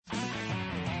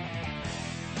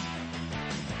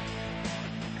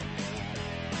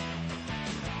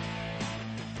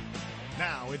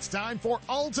it's time for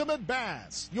Ultimate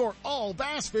Bass, your all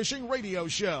bass fishing radio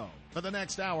show. For the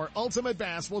next hour, Ultimate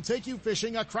Bass will take you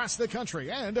fishing across the country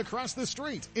and across the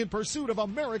street in pursuit of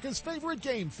America's favorite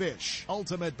game fish.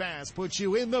 Ultimate Bass puts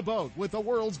you in the boat with the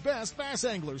world's best bass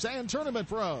anglers and tournament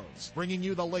pros, bringing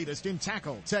you the latest in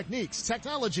tackle, techniques,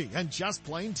 technology, and just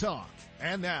plain talk.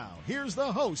 And now, here's the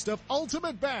host of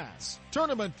Ultimate Bass,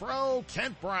 Tournament Pro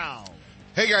Kent Brown.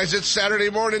 Hey guys, it's Saturday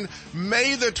morning,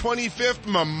 May the 25th,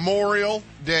 Memorial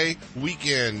Day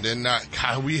weekend, and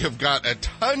God, we have got a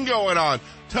ton going on,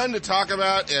 ton to talk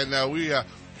about, and we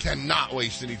cannot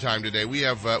waste any time today. We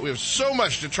have so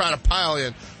much to try to pile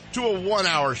in to a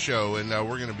 1-hour show, and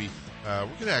we're going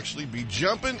to actually be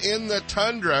jumping in the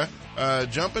tundra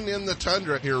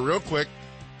here real quick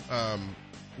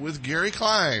with Gary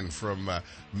Klein from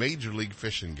Major League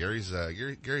Fishing. Gary's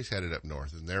headed up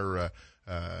north, and they're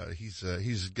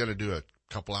he's going to do a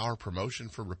couple-hour promotion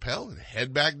for Rappel and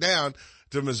head back down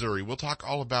to Missouri. We'll talk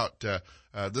all about the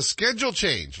schedule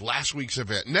change, last week's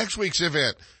event, next week's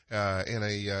event, in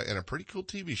a pretty cool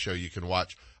TV show you can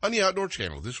watch on the Outdoor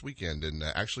Channel this weekend. And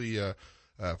actually,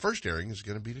 first airing is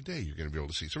going to be today. You're going to be able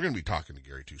to see. So we're going to be talking to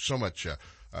Gary too. So much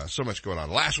going on.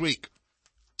 Last week,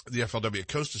 the FLW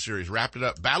Costa Series wrapped it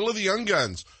up. Battle of the Young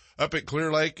Guns up at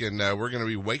Clear Lake, and we're going to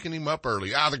be waking him up early.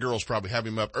 The girls probably have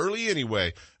him up early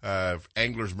anyway.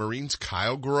 Anglers Marines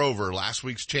Kyle Grover, last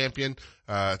week's champion,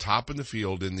 top in the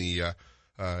field in the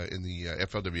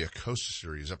FLW Costa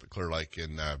Series up at Clear Lake,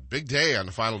 and big day on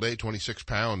the final day, 26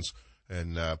 pounds,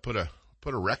 and put a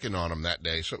wrecking on him that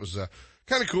day. So it was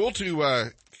kind of cool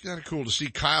to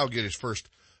see Kyle get his first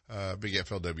big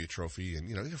FLW trophy, and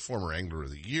he's a former Angler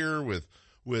of the Year with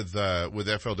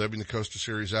FLW in the Costa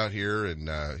Series out here, and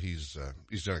he's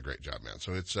done a great job, man.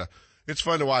 So it's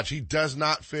fun to watch. He does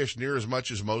not fish near as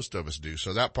much as most of us do,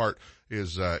 so that part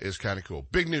is kind of cool.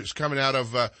 Big news coming out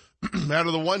of the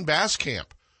One Bass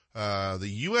Camp, the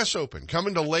U.S. Open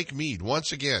coming to Lake Mead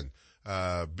once again.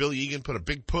 Billy Egan put a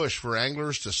big push for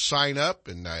anglers to sign up,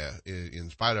 and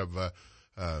in spite of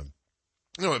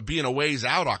it being a ways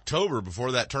out, October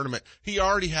before that tournament, he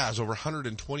already has over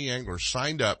 120 anglers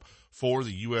signed up for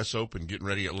the U.S. Open getting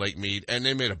ready at Lake Mead. And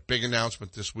they made a big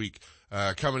announcement this week,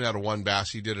 coming out of One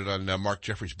Bass. He did it on Mark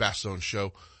Jeffrey's Bass Zone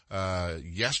show,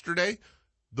 yesterday.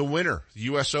 The winner, the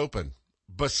U.S. Open,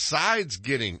 besides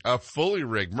getting a fully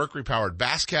rigged Mercury powered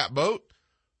Bass Cat boat,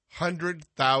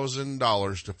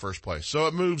 $100,000 to first place. So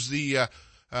it moves the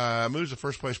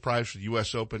first place prize for the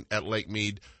U.S. Open at Lake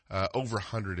Mead, over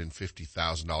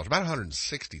 $150,000. About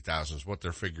 $160,000 is what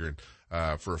they're figuring,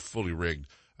 for a fully rigged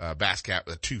Bass Cat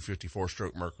with a 254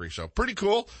 stroke Mercury. So pretty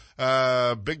cool.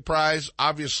 Big prize.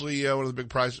 Obviously, one of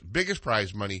the biggest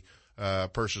prize money,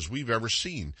 purses we've ever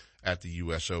seen at the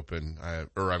U.S. Open,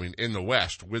 in the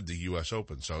West with the U.S.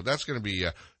 Open. So that's going to be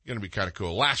kind of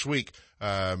cool. Last week,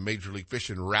 Major League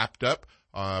Fishing wrapped up,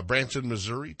 Branson,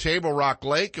 Missouri, Table Rock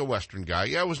Lake, a Western guy.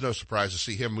 Yeah, it was no surprise to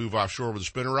see him move offshore with a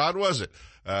spinner rod, was it?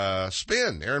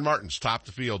 Spin. Aaron Martins topped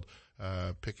the field,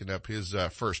 picking up his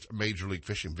first Major League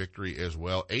Fishing victory as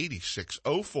well.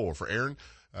 86.04 for Aaron,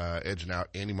 edging out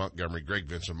Andy Montgomery, Greg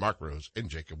Vincent, Mark Rose, and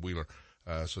Jacob Wheeler.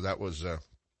 So that was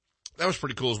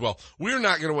pretty cool as well. We're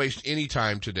not going to waste any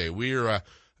time today. We are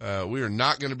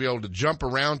not going to be able to jump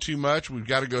around too much. We've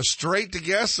got to go straight to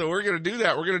guests, so we're going to do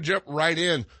that. We're going to jump right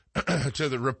in to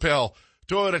the Rappel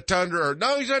Toyota Tundra.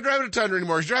 No, he's not driving a Tundra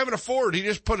anymore. He's driving a Ford. He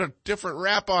just put a different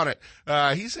wrap on it.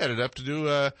 He's headed up to do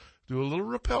a little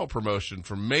Rappel promotion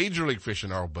for Major League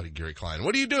Fishing, our old buddy Gary Klein.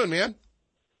 What are you doing, man?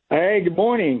 Hey, good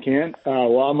morning, Kent.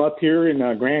 Well, I'm up here in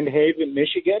Grand Haven,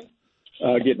 Michigan,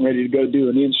 getting ready to go do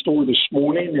an in-store this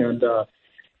morning. And,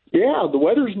 the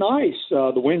weather's nice.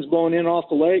 The wind's blowing in off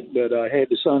the lake, but hey,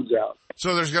 the sun's out.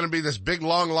 So there's going to be this big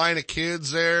long line of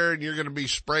kids there, and you're going to be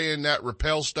spraying that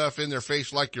Rappel stuff in their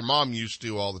face like your mom used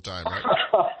to all the time, right?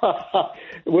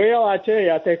 Well, I tell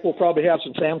you, I think we'll probably have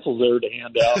some samples there to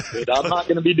hand out, but I'm not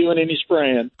going to be doing any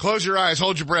spraying. Close your eyes,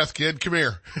 hold your breath, kid. Come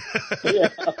here. Yeah.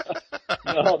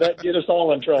 No, that'd get us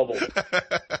all in trouble.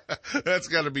 That's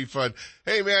got to be fun.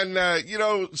 Hey, man,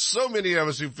 so many of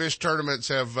us who fish tournaments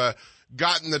have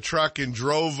got in the truck and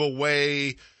drove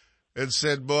away and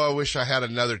said, boy, I wish I had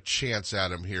another chance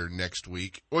at him here next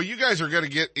week. Well, you guys are going to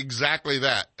get exactly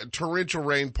that. A torrential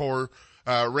rainfall,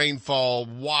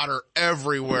 water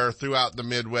everywhere throughout the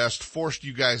Midwest forced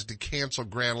you guys to cancel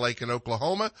Grand Lake in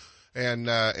Oklahoma, and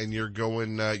you're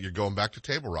going back to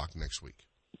Table Rock next week.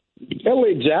 Well,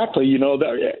 exactly.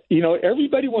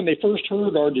 Everybody when they first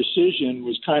heard our decision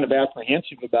was kind of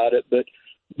apprehensive about it, but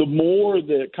the more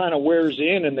that kind of wears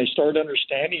in and they start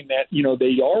understanding that,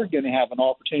 they are going to have an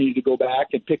opportunity to go back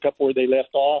and pick up where they left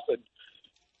off. And,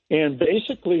 and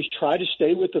basically try to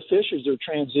stay with the fish as they're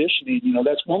transitioning.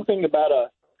 That's one thing about a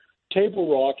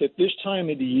table rock. At this time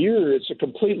of the year, it's a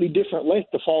completely different lake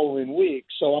the following week.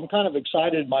 So I'm kind of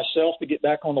excited myself to get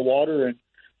back on the water and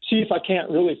see if I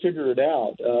can't really figure it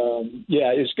out.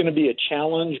 It's going to be a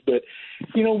challenge, but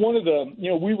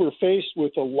we were faced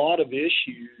with a lot of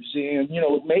issues, and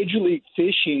Major League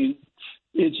Fishing,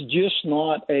 it's just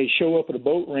not a show up at a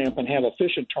boat ramp and have a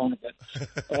fishing tournament.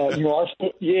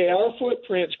 Our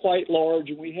footprint's quite large,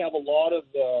 and we have a lot of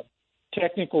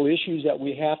technical issues that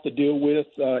we have to deal with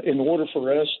in order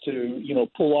for us to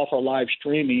pull off our live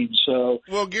streaming. So,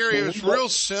 well, Gary, it's real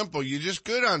simple. You just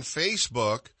go on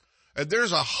Facebook. And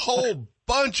there's a whole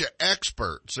bunch of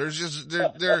experts. There's just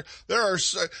there are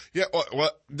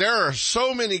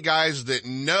so many guys that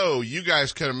know. You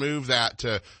guys could have moved that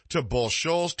to Bull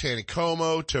Shoals,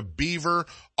 Taneycomo, to Beaver,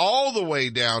 all the way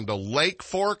down to Lake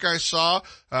Fork. I saw,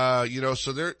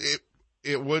 so there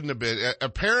it wouldn't have been.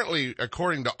 Apparently,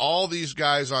 according to all these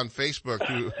guys on Facebook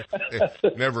who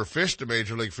never fished a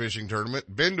Major League Fishing tournament,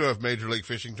 been to a Major League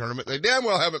Fishing tournament, they damn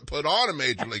well haven't put on a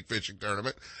Major League Fishing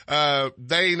tournament.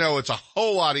 They know it's a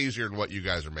whole lot easier than what you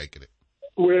guys are making it.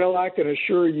 Well, I can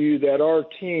assure you that our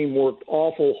team worked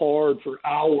awful hard for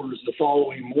hours the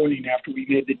following morning after we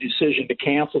made the decision to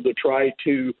cancel to try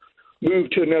to move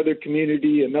to another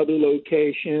community, another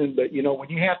location. But, when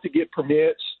you have to get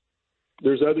permits,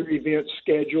 there's other events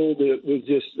scheduled. It was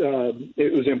just,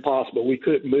 it was impossible. We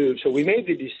couldn't move. So we made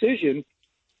the decision,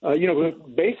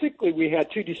 basically we had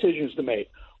two decisions to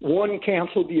make. One,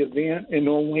 cancel the event and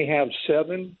only have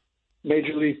 7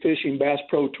 Major League Fishing Bass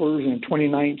Pro Tours in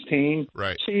 2019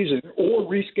 season, or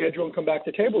reschedule and come back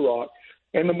to Table Rock.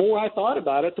 And the more I thought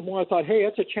about it, the more I thought, hey,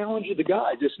 that's a challenge of the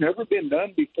guys. It's never been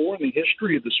done before in the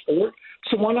history of the sport.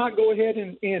 So why not go ahead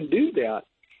and do that?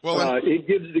 Well, it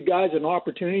gives the guys an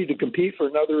opportunity to compete for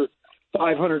another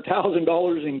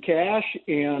 $500,000 in cash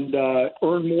and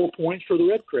earn more points for the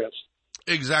Red Crest.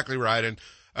 Exactly right. And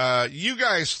you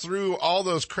guys, through all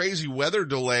those crazy weather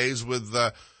delays with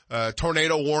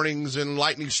tornado warnings and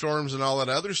lightning storms and all that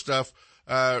other stuff,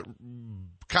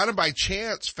 kind of by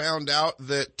chance found out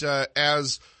that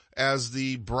as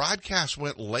the broadcast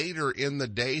went later in the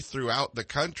day throughout the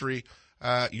country,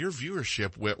 your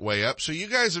viewership went way up. So you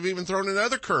guys have even thrown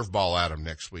another curveball at them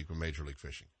next week with Major League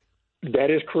Fishing. That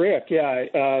is correct, yeah.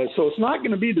 So it's not going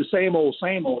to be the same old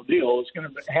deal. It's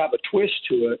going to have a twist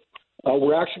to it.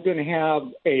 We're actually going to have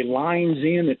a lines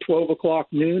in at 12 o'clock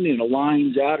noon and a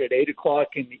lines out at 8 o'clock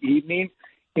in the evening.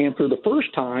 And for the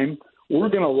first time, we're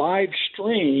going to live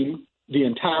stream the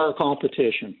entire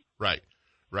competition. Right.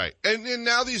 And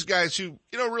now these guys who,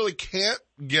 really can't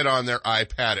get on their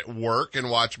iPad at work and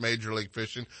watch Major League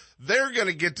Fishing, they're going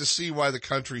to get to see why the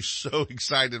country's so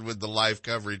excited with the live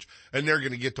coverage, and they're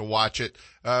going to get to watch it,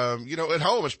 at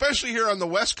home, especially here on the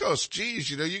West Coast.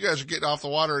 Geez, you guys are getting off the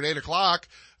water at 8 o'clock.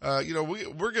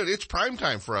 We're good. It's prime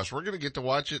time for us. We're going to get to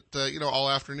watch it, all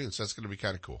afternoon. So that's going to be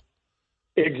kind of cool.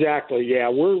 Exactly. Yeah.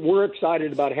 We're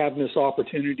excited about having this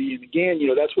opportunity. And again,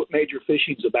 that's what Major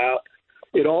Fishing's about.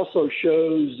 It also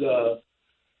shows,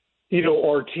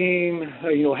 our team,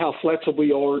 how flexible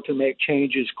we are to make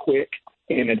changes quick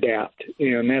and adapt.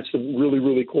 And that's the really,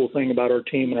 really cool thing about our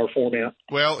team and our format.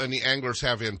 Well, and the anglers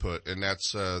have input, and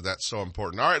that's so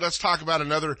important. All right, let's talk about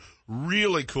another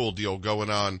really cool deal going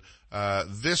on,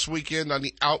 this weekend on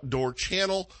the Outdoor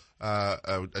Channel.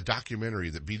 A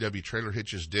documentary that BW Trailer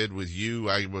Hitches did with you.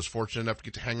 I was fortunate enough to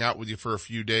get to hang out with you for a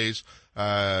few days.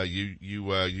 You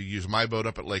used my boat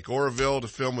up at Lake Oroville to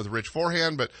film with Rich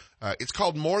Forehand, but it's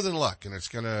called More Than Luck, and it's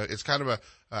kind of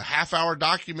a half-hour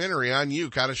documentary on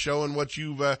you, kind of showing what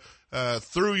you've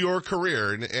through your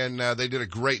career, and they did a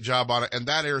great job on it, and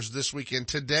that airs this weekend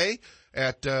today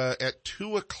at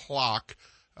 2 o'clock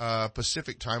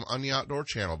Pacific time on the Outdoor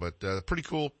Channel. But pretty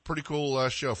cool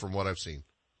show from what I've seen.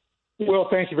 Well,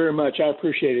 thank you very much. I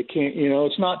appreciate it, Kent.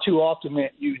 It's not too often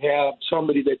that you have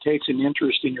somebody that takes an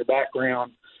interest in your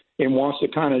background and wants to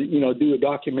kind of, do a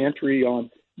documentary on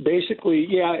basically,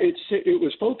 it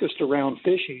was focused around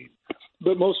fishing,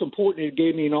 but most importantly, it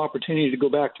gave me an opportunity to go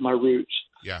back to my roots.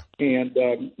 Yeah. And,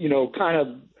 kind of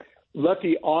let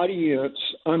the audience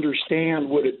understand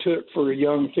what it took for a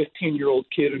young 15-year-old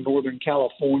kid in Northern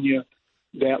California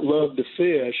that loved to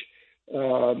fish.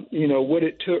 What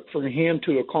it took for him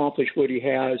to accomplish what he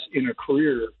has in a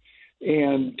career,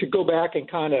 and to go back and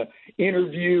kind of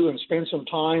interview and spend some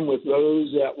time with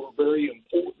those that were very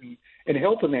important in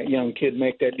helping that young kid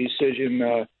make that decision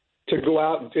to go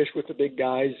out and fish with the big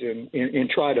guys and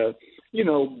try to,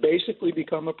 basically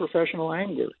become a professional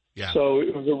angler. Yeah. So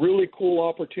it was a really cool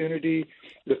opportunity.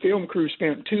 The film crew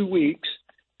spent 2 weeks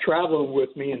traveling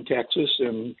with me in Texas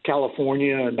and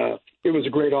California, and it was a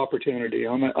great opportunity.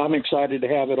 I'm excited to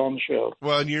have it on the show.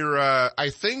 Well, and I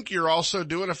think you're also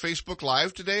doing a Facebook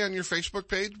Live today on your Facebook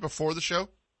page before the show?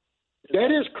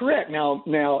 That is correct.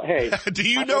 Now, hey. Do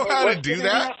you know how to do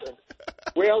that?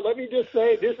 Well, let me just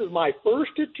say this is my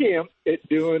first attempt at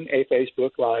doing a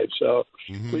Facebook Live, so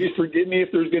please forgive me if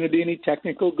there's going to be any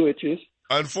technical glitches.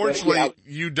 Unfortunately,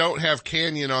 you don't have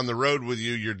Canyon on the road with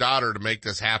you, your daughter, to make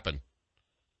this happen.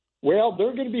 Well,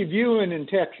 they're going to be viewing in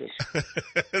Texas.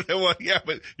 Well, yeah,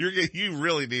 but you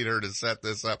really need her to set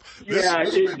this up.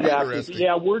 Exactly.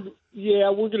 Yeah, we're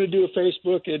going to do a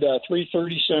Facebook at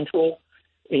 3:30 Central,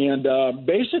 and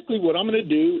basically what I'm going to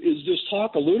do is just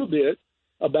talk a little bit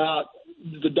about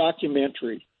the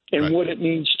documentary and what it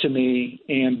means to me,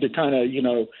 and to kind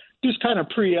of just kind of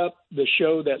pre-up the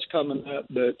show that's coming up.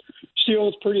 But still,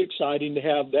 it's pretty exciting to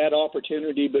have that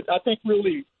opportunity. But I think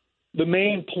really the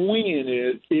main point in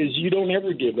it is you don't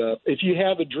ever give up. If you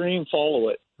have a dream, follow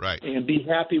it. Right. And be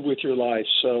happy with your life.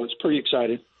 So it's pretty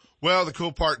exciting. Well, the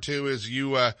cool part, too, is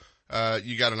you got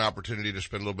an opportunity to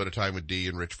spend a little bit of time with Dee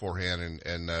and Rich Forehand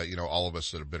and all of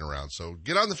us that have been around. So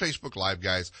get on the Facebook Live,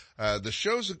 guys. The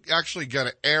show's actually going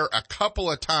to air a couple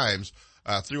of times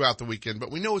throughout the weekend, but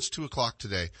we know it's 2:00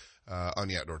 today on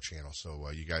the Outdoor Channel, so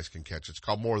you guys can catch it. It's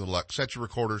called More Than Luck. Set your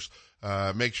recorders.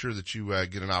 Make sure that you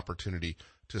get an opportunity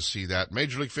to see that.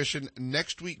 Major League Fishing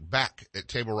next week back at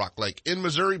Table Rock Lake in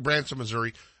Missouri, Branson,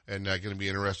 Missouri, and going to be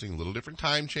interesting. A little different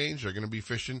time change. They're going to be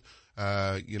fishing,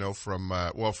 from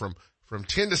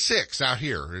 10 to 6 out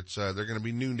here. It's they're going to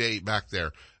be noonday back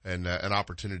there, and an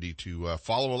opportunity to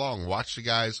follow along, watch the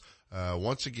guys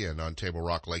once again on Table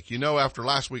Rock Lake. After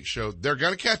last week's show, they're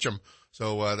going to catch them.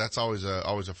 So that's always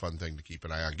a fun thing to keep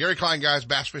an eye on. Gary Klein, guys,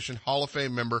 Bass Fishing Hall of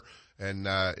Fame member. And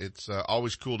it's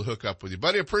always cool to hook up with you.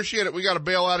 Buddy, appreciate it. We got to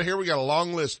bail out of here. We got a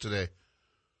long list today.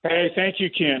 Hey, thank you,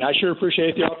 Ken. I sure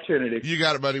appreciate the opportunity. You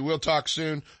got it, buddy. We'll talk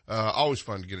soon. Always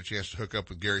fun to get a chance to hook up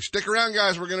with Gary. Stick around,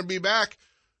 guys. We're going to be back.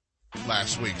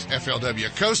 Last week's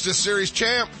FLW Costa Series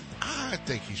champ. I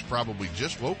think he's probably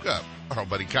just woke up. Our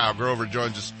buddy Kyle Grover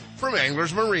joins us from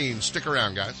Anglers Marine. Stick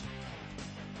around, guys.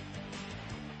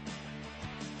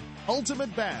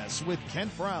 Ultimate Bass with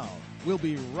Kent Brown. We'll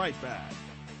be right back.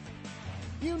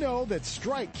 You know that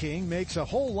Strike King makes a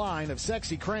whole line of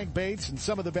sexy crankbaits and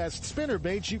some of the best spinner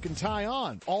baits you can tie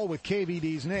on, all with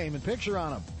KVD's name and picture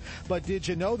on them. But did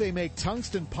you know they make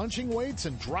tungsten punching weights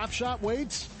and drop shot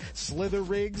weights? Slither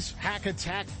rigs, hack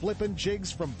attack flippin'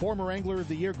 jigs from former Angler of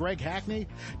the Year Greg Hackney,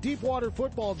 deep water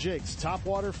football jigs,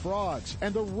 topwater frogs,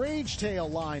 and the Rage Tail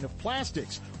line of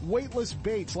plastics, weightless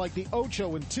baits like the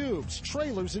Ocho and tubes,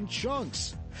 trailers and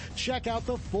chunks. Check out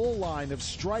the full line of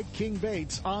Strike King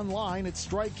baits online at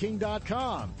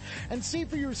StrikeKing.com and see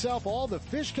for yourself all the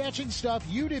fish-catching stuff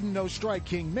you didn't know Strike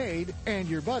King made and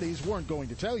your buddies weren't going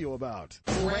to tell you about.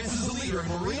 Lowrance is the leader in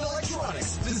marine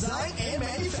electronics, design, and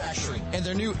manufacturing. And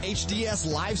their new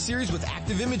HDS Live series with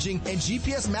active imaging and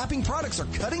GPS mapping products are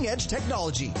cutting-edge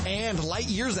technology and light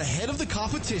years ahead of the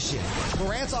competition.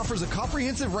 Lowrance offers a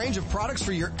comprehensive range of products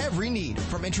for your every need,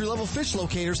 from entry-level fish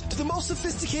locators to the most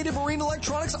sophisticated marine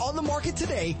electronics on the market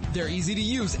today. They're easy to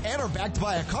use and are backed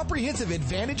by a comprehensive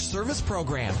Advantage service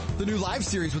program. The new Live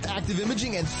series with active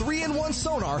imaging and 3-in-1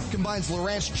 sonar combines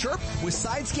Lowrance Chirp with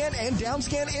side scan and down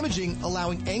scan imaging,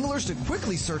 allowing anglers to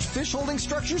quickly search fish holding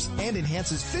structures, and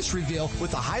enhances fish reveal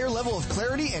with a higher level of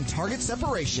clarity and target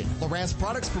separation. Lowrance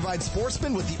products provide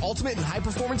sportsmen with the ultimate and high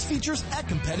performance features at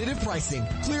competitive pricing.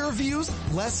 Clearer views,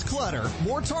 less clutter,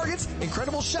 more targets,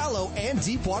 incredible shallow and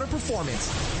deep water performance.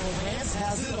 Lowrance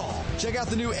has it all. Check out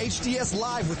the new HDS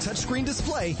Live with touchscreen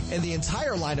display and the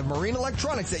entire line of marine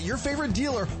electronics at your favorite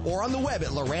dealer or on the web at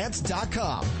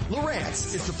Lowrance.com.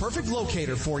 Lowrance is the perfect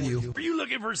locator for you. Are you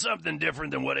looking for something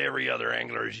different than what every other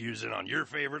angler is using on your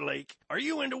favorite lake? Are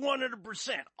you into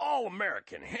 100%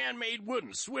 all-American handmade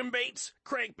wooden swim baits,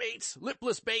 crankbaits,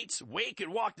 lipless baits, wake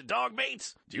and walk the dog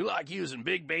baits? Do you like using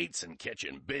big baits and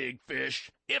catching big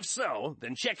fish? If so,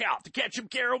 then check out the Ketchup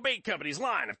Caro Bait Company's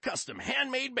line of custom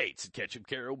handmade baits at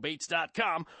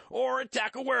KetchupCaroBaits.com or at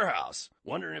Tackle Warehouse.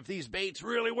 Wondering if these baits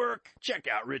really work? Check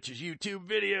out Rich's YouTube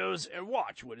videos and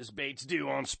watch what his baits do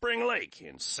on Spring Lake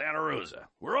in Santa Rosa,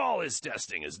 where all his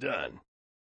testing is done.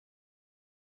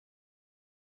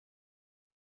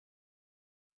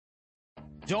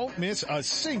 Don't miss a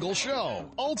single show.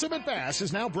 Ultimate Bass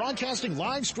is now broadcasting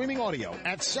live streaming audio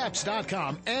at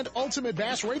seps.com and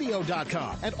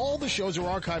ultimatebassradio.com. And all the shows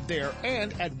are archived there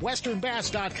and at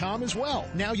westernbass.com as well.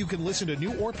 Now you can listen to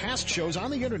new or past shows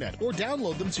on the internet or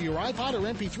download them to your iPod or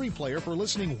MP3 player for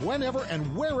listening whenever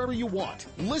and wherever you want.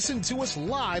 Listen to us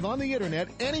live on the internet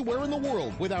anywhere in the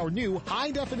world with our new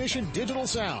high-definition digital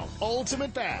sound.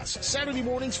 Ultimate Bass, Saturday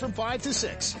mornings from 5 to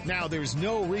 6. Now there's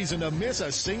no reason to miss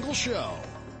a single show.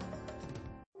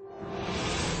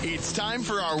 It's time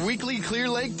for our weekly Clear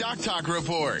Lake Dock Talk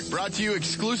Report, brought to you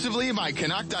exclusively by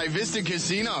Canocti Vista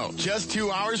Casino, just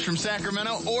 2 hours from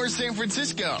Sacramento or San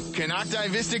Francisco. Canocti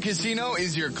Vista Casino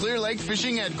is your Clear Lake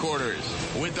fishing headquarters.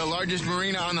 With the largest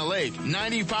marina on the lake,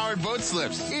 90 powered boat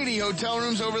slips, 80 hotel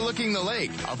rooms overlooking the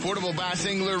lake, affordable bass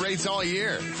angler rates all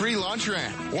year, free launch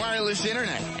ramp, wireless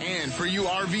internet, and for you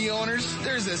RV owners,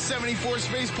 there's a 74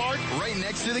 space park right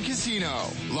next to the casino.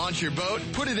 Launch your boat,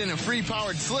 put it in a free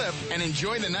powered slip, and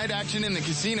enjoy the night action in the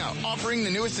casino, offering the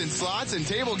newest in slots and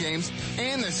table games,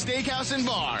 and the steakhouse and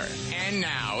bar. And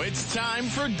now it's time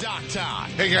for Dock Talk.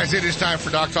 Hey guys, it is time for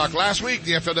Dock Talk. Last week,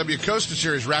 the FLW Costa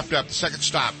Series wrapped up the second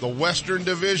stop, the Western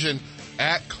Division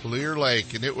at Clear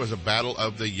Lake, and it was a battle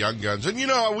of the young guns. And you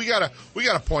know, we gotta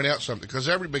point out something,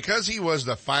 because he was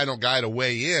the final guy to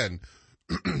weigh in.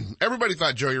 Everybody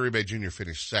thought Joe Uribe Jr.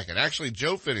 finished second. Actually,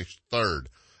 Joe finished third.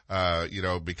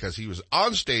 Because he was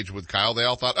on stage with Kyle. They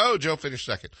all thought, oh, Joe finished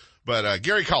second. But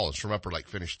Gary Collins from Upper Lake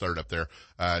finished third up there.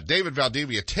 David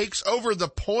Valdivia takes over the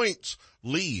points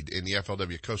lead in the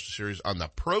FLW Costa Series on the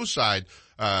pro side,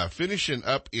 finishing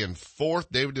up in fourth.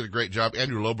 David did a great job.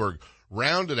 Andrew Loberg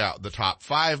rounded out the top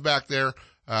five back there.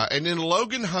 And then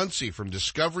Logan Hunsey from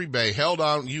Discovery Bay held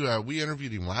on. We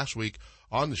interviewed him last week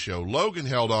on the show. Logan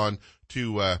held on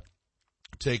to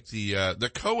take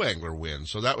the co-angler win.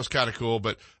 So that was kind of cool.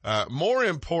 But, more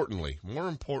importantly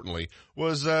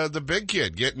was, the big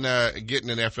kid getting an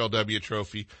FLW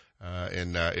trophy.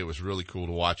 And it was really cool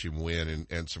to watch him win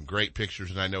and some great pictures.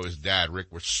 And I know his dad,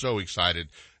 Rick, was so excited.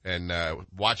 And,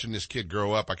 watching this kid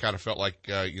grow up, I kind of felt like,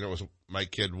 it was my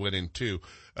kid winning too.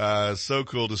 So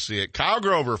cool to see it. Kyle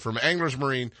Grover from Anglers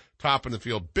Marine, top in the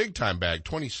field, big time bag,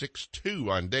 26-2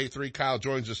 on day 3. Kyle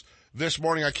joins us this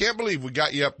morning. I can't believe we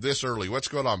got you up this early. What's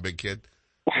going on, big kid?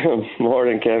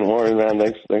 Morning, Ken. Morning, man.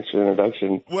 Thanks for the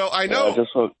introduction. Well, I know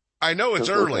it's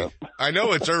early. I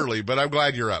know it's early, but I'm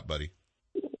glad you're up, buddy.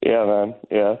 Yeah, man.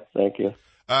 Yeah, thank you.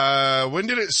 When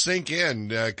did it sink in?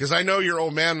 Cause I know your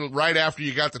old man, right after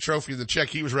you got the trophy and the check,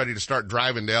 he was ready to start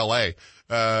driving to LA.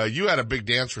 You had a big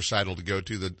dance recital to go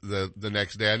to the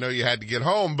next day. I know you had to get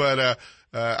home, but,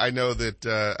 I know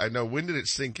when did it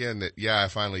sink in that, yeah, I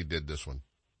finally did this one?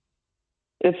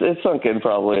 It sunk in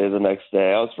probably the next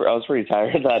day. I was pretty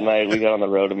tired that night. We got on the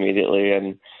road immediately,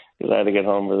 and because I had to get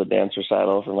home for the dance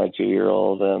recital for my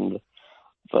 2-year-old.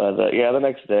 But the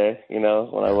next day, when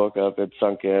I woke up, it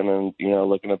sunk in, and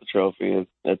looking at the trophy,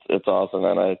 it's awesome.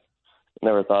 And I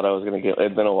never thought I was gonna get.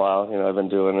 It'd been a while. I've been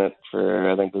doing it for,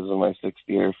 I think this is my 6th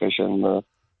year fishing the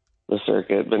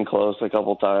circuit. Been close a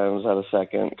couple times, had a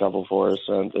second, couple fourths,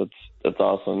 and it's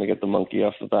awesome to get the monkey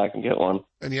off the back and get one.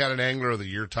 And you had an Angler of the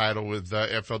Year title with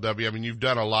FLW. I mean, you've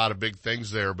done a lot of big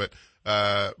things there, but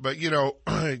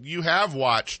you have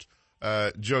watched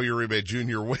Joe Uribe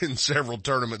Jr. win several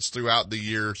tournaments throughout the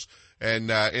years, and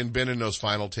been in those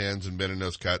final tens and been in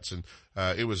those cuts, and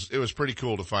it was pretty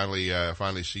cool to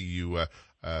finally see you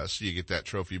get that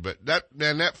trophy. But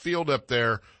that field up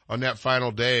there on that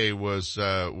final day was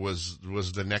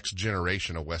the next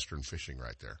generation of Western fishing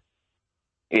right there.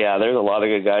 Yeah, there's a lot of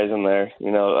good guys in there. Me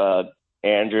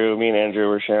and Andrew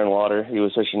were sharing water. He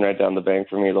was fishing right down the bank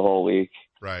for me the whole week.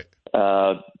 Right.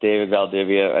 David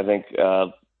Valdivia, I think,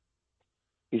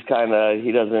 he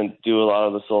doesn't do a lot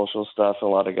of the social stuff. A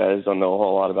lot of guys don't know a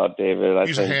whole lot about David.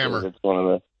 He's a hammer. It's one of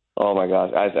the, oh my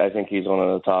gosh, I think he's one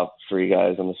of the top 3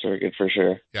 guys in the circuit for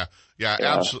sure. Yeah,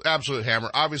 absolute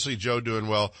hammer. Obviously, Joe doing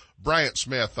well. Bryant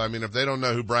Smith, I mean, if they don't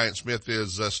know who Bryant Smith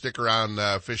is, stick around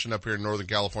fishing up here in Northern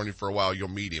California for a while. You'll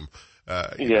meet him.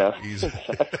 He's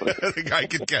exactly. The guy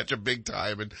can catch a big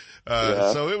time. And,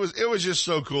 so it was just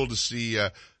so cool to see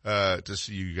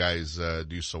you guys,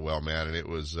 do so well, man. And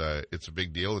it's a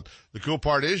big deal. And the cool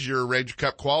part is you're Ranger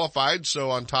Cup qualified.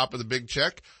 So on top of the big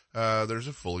check, there's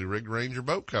a fully rigged Ranger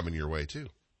boat coming your way too.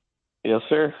 Yes,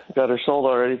 sir. Got her sold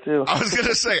already too. I was going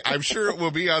to say, I'm sure it will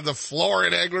be on the floor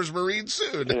at Anglers Marine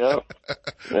soon. Yep.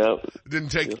 Didn't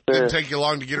take you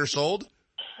long to get her sold?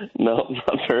 No,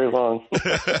 not very long.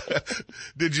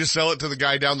 Did you sell it to the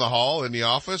guy down the hall in the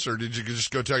office, or did you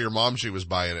just go tell your mom she was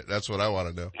buying it? That's what I want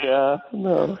to know. Yeah,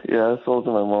 no, yeah, I sold it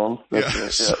to my mom.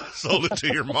 Sold it to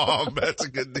your mom. That's a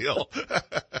good deal.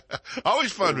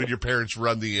 Always fun when your parents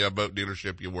run the boat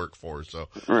dealership you work for. So,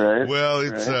 right. Well,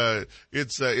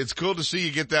 it's cool to see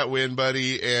you get that win,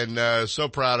 buddy, and so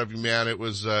proud of you, man. It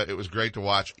was great to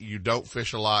watch. You don't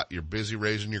fish a lot. You're busy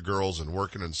raising your girls and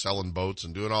working and selling boats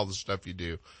and doing all the stuff you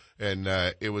do. And,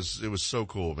 it was so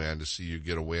cool, man, to see you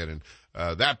get a win. And,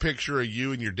 that picture of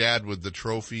you and your dad with the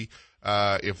trophy,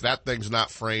 if that thing's not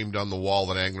framed on the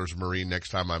wall at Anglers Marine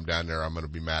next time I'm down there, I'm going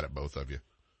to be mad at both of you.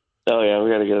 Oh yeah, we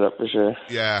got to get it up for sure.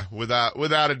 Yeah,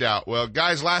 without a doubt. Well,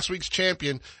 guys, last week's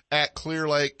champion at Clear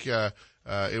Lake,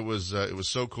 it was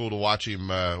so cool to watch him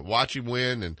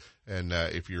win. And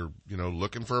if you're,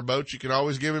 looking for a boat, you can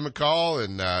always give him a call.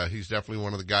 And, he's definitely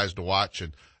one of the guys to watch.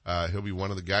 And, he'll be one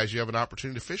of the guys you have an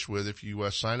opportunity to fish with if you,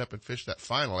 sign up and fish that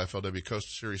final FLW Coastal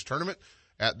Series tournament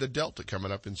at the Delta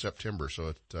coming up in September.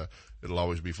 So it'll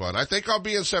always be fun. I think I'll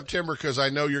be in September because I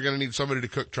know you're going to need somebody to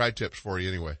cook tri-tips for you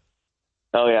anyway.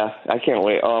 Oh yeah, I can't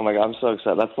wait. Oh my God, I'm so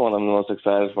excited. That's the one I'm the most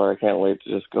excited for. I can't wait to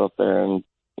just go up there and,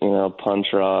 punch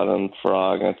rod and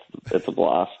frog. It's a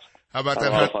blast. How about I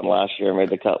that? had a lot of fun last year. Made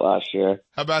the cut last year.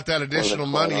 How about that additional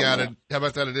money added? How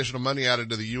about that additional money added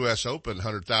to the U.S. Open,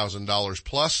 $100,000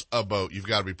 plus a boat? You've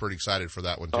got to be pretty excited for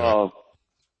that one too. Oh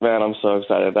man, I'm so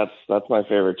excited. That's my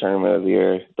favorite tournament of the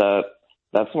year.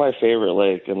 That's my favorite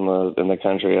lake in the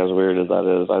country. As weird as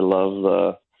that is, I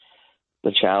love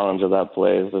the challenge of that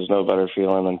place. There's no better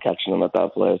feeling than catching them at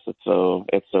that place. It's so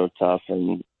tough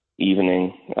and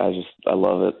evening. I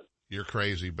love it. You're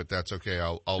crazy, but that's okay.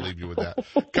 I'll leave you with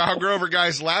that. Kyle Grover,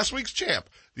 guys, last week's champ,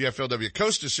 the FLW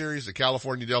Costa Series, the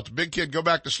California Delta. Big kid, go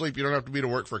back to sleep. You don't have to be to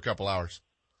work for a couple hours.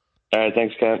 All right,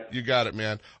 thanks, Kent. You got it,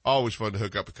 man. Always fun to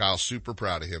hook up with Kyle. Super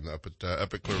proud of him up at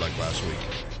Clear Lake last week.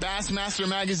 Bassmaster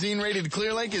Magazine rated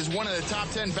Clear Lake is one of the top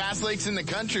 10 bass lakes in the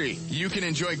country. You can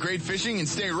enjoy great fishing and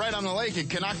stay right on the lake at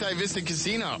Canocti Vista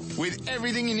Casino. With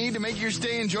everything you need to make your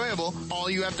stay enjoyable, all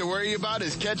you have to worry about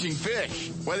is catching fish.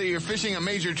 Whether you're fishing a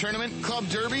major tournament, club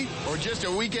derby, or just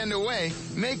a weekend away,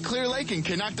 make Clear Lake and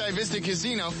Canocti Vista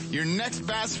Casino your next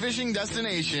bass fishing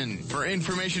destination. For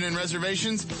information and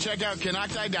reservations, check out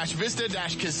Canocti-Vista-Casino.com.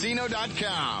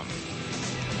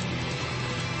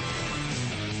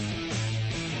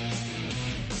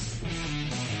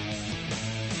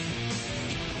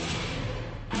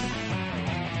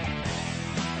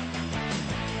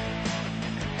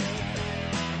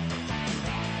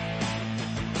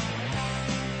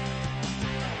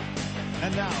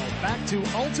 And now, back to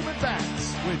Ultimate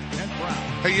Bass with Kent Brown.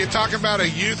 Hey, you talk about a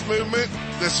youth movement?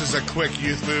 This is a quick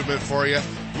youth movement for you.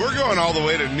 We're going all the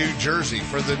way to New Jersey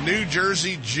for the New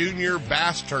Jersey Junior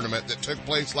Bass Tournament that took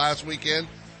place last weekend.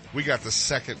 We got the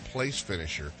second place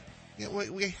finisher.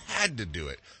 We had to do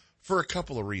it for a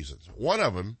couple of reasons. One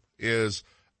of them is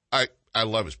I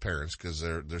love his parents because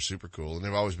they're super cool and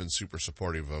they've always been super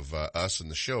supportive of us and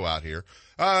the show out here.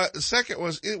 The second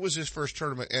was it was his first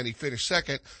tournament and he finished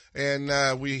second,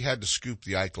 and we had to scoop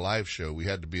the Ike Live show. We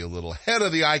had to be a little ahead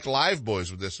of the Ike Live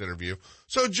boys with this interview.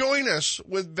 So join us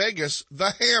with Vegas,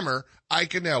 the Hammer,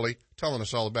 Ike Anelli, telling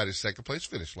us all about his second place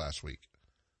finish last week.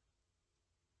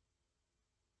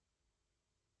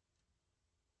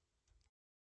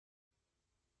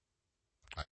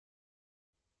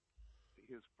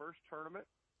 His first tournament,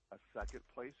 a second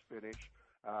place finish.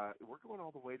 We're going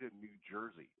all the way to New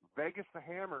Jersey. Vegas the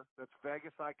Hammer, that's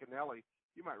Vegas Iconelli.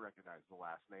 You might recognize the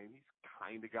last name. He's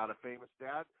kind of got a famous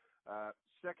dad.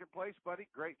 Second place, buddy.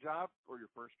 Great job for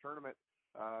your first tournament.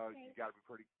 You got to be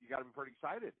pretty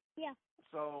excited. Yeah.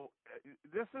 So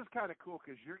this is kind of cool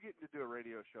because you're getting to do a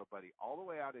radio show, buddy, all the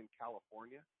way out in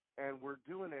California, and we're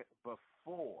doing it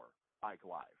before Ike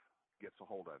Live gets a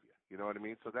hold of you. You know what I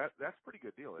mean? So that's a pretty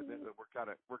good deal, isn't it? That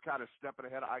we're kind of stepping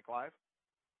ahead of Ike Live.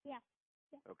 Yeah.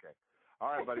 Okay. All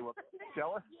right, buddy. Well,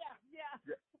 tell us.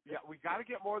 Yeah. We got to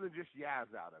get more than just yas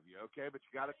out of you, okay? But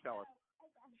you got to tell us.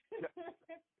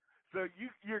 So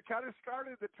you're kind of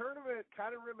started the tournament,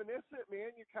 kind of reminiscent,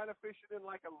 man. You're kind of fishing in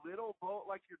like a little boat,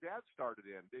 like your dad started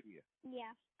in, didn't you?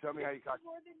 Yeah. Tell me how you caught.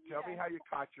 Tell me how you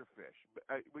caught your fish.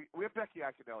 We have Becky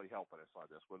Iconelli helping us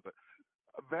on this one, but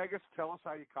Vegas, tell us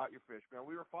how you caught your fish, man.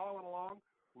 We were following along.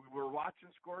 We were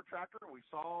watching Score Tracker. We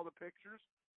saw all the pictures.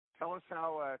 Tell us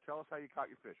how you caught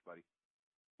your fish, buddy.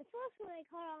 The first one I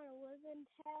caught on a ribbon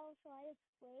tail, so I just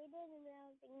waited, and then I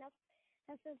was like, nope,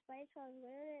 that's the bite, so I was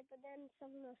wearing it, but then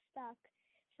something was stuck.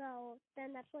 So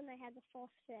then that's when I had the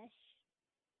first fish.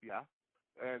 Yeah.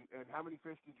 And how many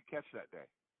fish did you catch that day?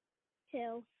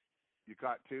 2. You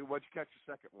caught 2. What'd you catch the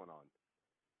second one on?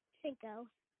 Cinco.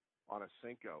 On a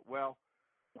Cinco. Well,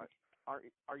 are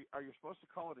you supposed to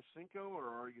call it a Cinco, or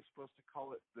are you supposed to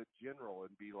call it the General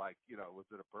and be like, was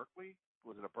it a Berkeley?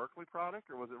 Was it a Berkeley product,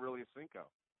 or was it really a Cinco?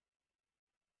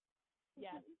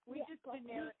 Yes, we just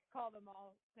generic call them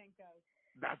all Cincos.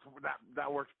 That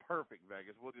works perfect,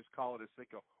 Vegas. We'll just call it a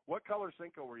Cinco. What color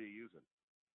Cinco were you using?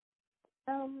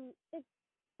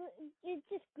 It's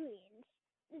just green.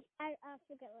 I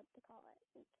forget what to call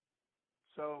it.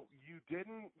 So you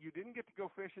didn't get to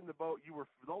go fish in the boat. You were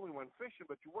the only one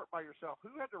fishing, but you weren't by yourself.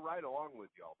 Who had to ride along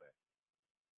with you all day?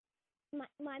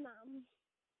 My mom.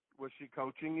 Was she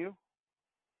coaching you?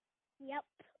 Yep.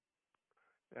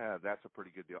 Yeah, that's a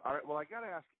pretty good deal. All right. Well, I gotta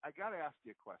ask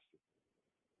you a question.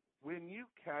 When you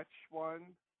catch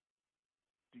one,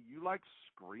 do you like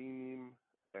scream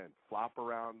and flop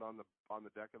around on the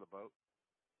deck of the boat?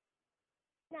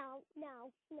 No.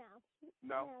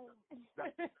 No?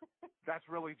 That's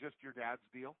really just your dad's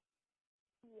deal?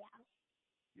 Yeah.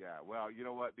 Yeah, well, you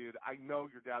know what, dude? I know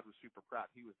your dad was super proud.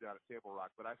 He was down at Table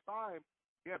Rock, but I saw him.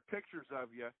 He had pictures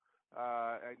of you.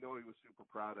 I know he was super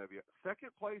proud of you.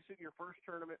 Second place in your first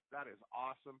tournament, that is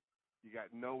awesome. You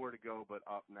got nowhere to go but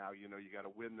up now. You got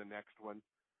to win the next one.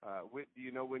 Do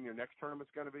you know when your next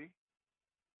tournament's going to be?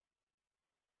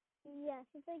 Yes,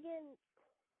 it's like in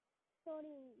 30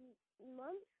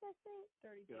 months, I think.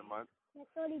 30 days. In a month?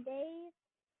 Like 30 days.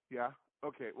 Yeah.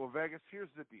 Okay. Well, Vegas,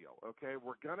 here's the deal. Okay,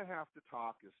 we're gonna have to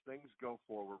talk as things go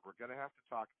forward. We're gonna have to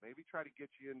talk. Maybe try to get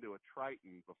you into a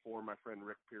Triton before my friend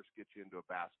Rick Pierce gets you into a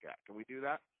Bass Cat. Can we do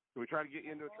that? Can we try to get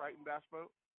you into a Triton bass boat?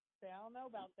 I don't know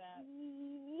about that.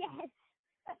 Yes.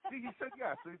 See, he said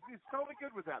yes. He's totally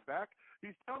good with that, Beck.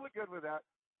 He's totally good with that.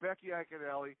 Becky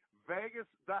Iaconelli, Vegas,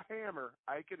 the Hammer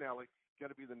Iaconelli, going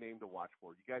to be the name to watch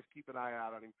for. You guys keep an eye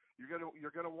out on him. You're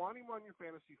gonna want him on your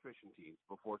fantasy fishing teams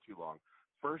before too long.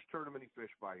 First tournament he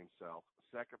fished by himself.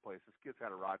 Second place. This kid's had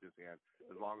a rod in his hand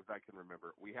as long as I can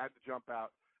remember. We had to jump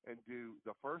out and do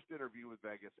the first interview with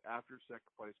Vegas after second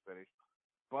place finish.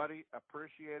 Buddy,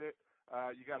 appreciate it.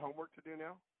 You got homework to do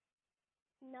now?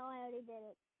 No, I already did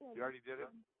it. You already did it?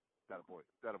 That a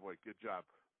boy. Good job.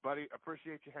 Buddy,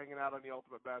 appreciate you hanging out on the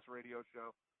Ultimate Bass Radio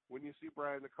Show. When you see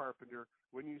Brian the Carpenter,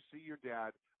 when you see your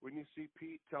dad, when you see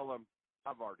Pete, tell them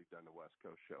I've already done the West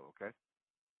Coast show, okay?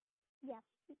 Yes.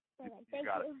 Okay, you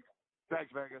got it.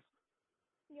 Thanks, Vegas.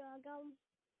 You're welcome.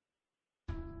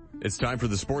 It's time for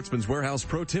the Sportsman's Warehouse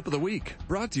Pro Tip of the Week,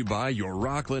 brought to you by your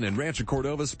Rockland and Rancho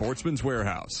Cordova Sportsman's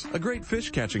Warehouse. A great fish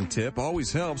catching tip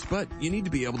always helps, but you need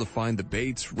to be able to find the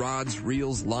baits, rods,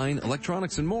 reels, line,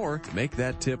 electronics, and more to make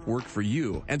that tip work for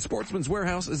you. And Sportsman's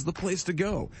Warehouse is the place to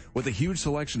go, with a huge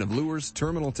selection of lures,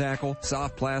 terminal tackle,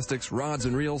 soft plastics, rods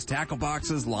and reels, tackle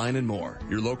boxes, line, and more.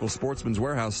 Your local Sportsman's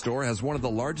Warehouse store has one of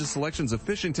the largest selections of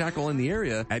fishing tackle in the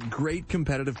area at great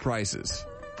competitive prices.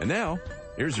 And now,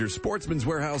 here's your Sportsman's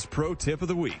Warehouse Pro Tip of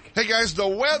the Week. Hey guys, the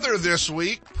weather this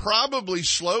week probably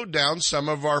slowed down some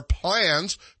of our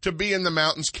plans to be in the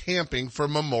mountains camping for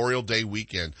Memorial Day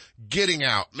weekend. Getting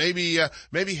out, maybe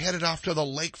headed off to the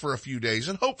lake for a few days,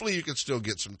 and hopefully you can still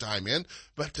get some time in,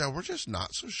 but we're just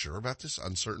not so sure about this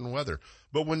uncertain weather.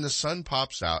 But when the sun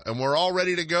pops out and we're all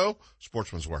ready to go,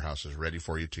 Sportsman's Warehouse is ready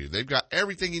for you too. They've got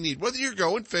everything you need. Whether you're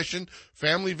going fishing,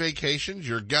 family vacations,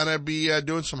 you're gonna be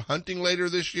doing some hunting later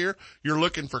this year, you're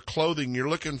looking for clothing, you're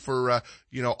looking for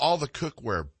all the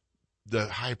cookware, the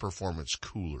high performance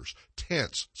coolers,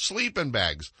 tents, sleeping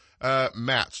bags,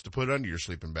 mats to put under your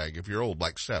sleeping bag if you're old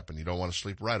like Sepp and you don't want to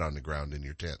sleep right on the ground in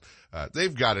your tent.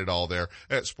 They've got it all there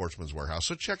at Sportsman's Warehouse.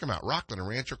 So check them out. Rockland and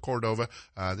Rancho Cordova.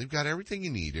 They've got everything you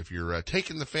need. If you're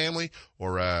taking the family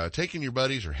or taking your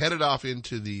buddies or headed off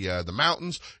into the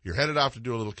mountains, you're headed off to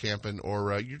do a little camping,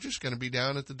 or you're just going to be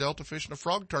down at the Delta fishing a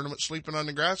frog tournament sleeping on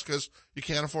the grass because you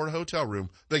can't afford a hotel room.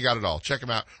 They got it all. Check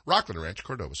them out. Rockland and Rancho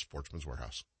Cordova, Sportsman's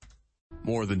Warehouse.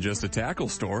 More than just a tackle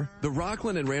store, the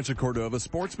Rockland and Rancho Cordova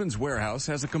Sportsman's Warehouse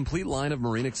has a complete line of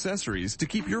marine accessories to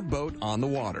keep your boat on the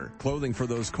water. Clothing for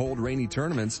those cold, rainy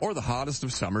tournaments or the hottest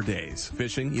of summer days.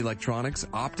 Fishing, electronics,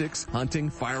 optics, hunting,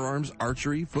 firearms,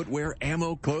 archery, footwear,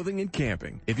 ammo, clothing, and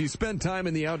camping. If you spend time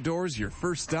in the outdoors, your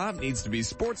first stop needs to be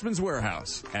Sportsman's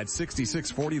Warehouse at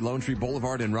 6640 Lone Tree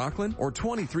Boulevard in Rockland or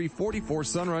 2344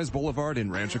 Sunrise Boulevard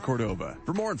in Rancho Cordova.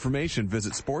 For more information,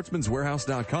 visit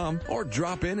sportsmanswarehouse.com or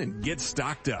drop in and get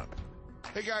stocked up.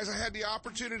 Hey guys, I had the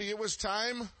opportunity. It was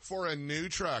time for a new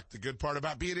truck. The good part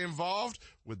about being involved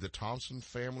with the Thompson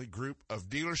family group of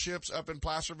dealerships up in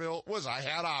Placerville was I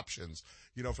had options.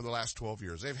 For the last 12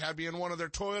 years. They've had me in one of their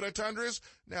Toyota Tundras.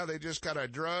 Now they just kind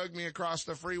of drug me across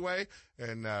the freeway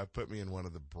and put me in one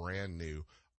of the brand new,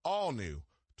 all new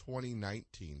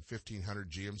 2019 1500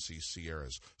 GMC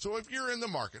Sierras. So if you're in the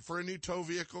market for a new tow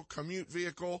vehicle, commute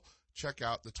vehicle, check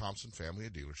out the Thompson family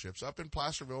of dealerships up in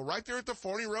Placerville, right there at the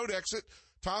Forney Road exit.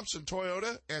 Thompson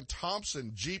Toyota and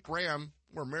Thompson Jeep Ram,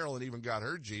 where Marilyn even got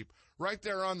her Jeep, right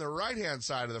there on the right-hand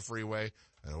side of the freeway.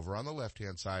 And over on the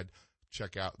left-hand side,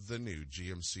 check out the new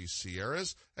GMC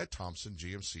Sierras at Thompson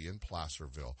GMC in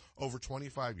Placerville. Over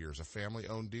 25 years, a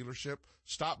family-owned dealership.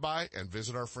 Stop by and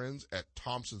visit our friends at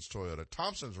Thompson's Toyota,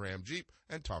 Thompson's Ram Jeep,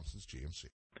 and Thompson's GMC.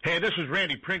 Hey, this is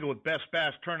Randy Pringle with Best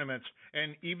Bass Tournaments,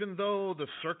 and even though the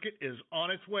circuit is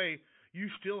on its way, you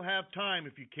still have time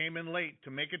if you came in late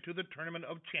to make it to the Tournament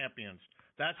of Champions.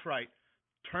 That's right,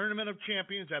 Tournament of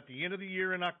Champions at the end of the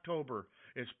year in October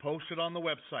is posted on the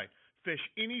website. Fish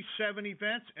any 7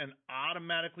 events and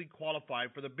automatically qualify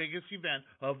for the biggest event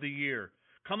of the year.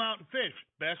 Come out and fish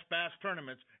Best Bass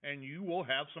Tournaments, and you will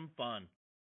have some fun.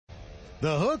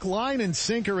 The Hook, Line, and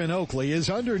Sinker in Oakley is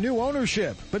under new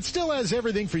ownership, but still has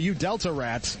everything for you Delta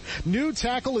rats. New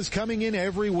tackle is coming in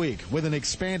every week with an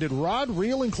expanded rod,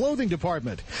 reel, and clothing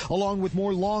department, along with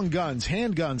more long guns,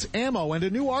 handguns, ammo, and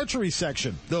a new archery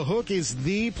section. The Hook is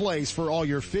the place for all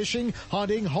your fishing,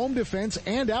 hunting, home defense,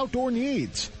 and outdoor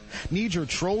needs. Need your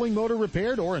trolling motor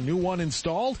repaired or a new one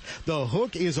installed? The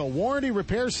Hook is a warranty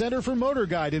repair center for Motor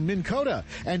Guide in Minn Kota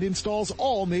and installs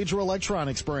all major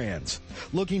electronics brands.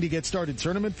 Looking to get started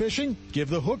tournament fishing? Give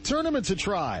the Hook Tournaments a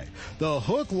try. The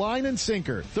Hook, Line, and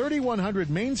Sinker, 3100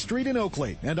 Main Street in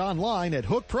Oakley, and online at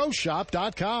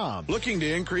hookproshop.com. Looking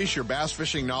to increase your bass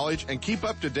fishing knowledge and keep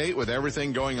up to date with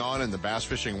everything going on in the bass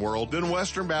fishing world? Then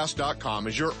westernbass.com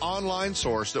is your online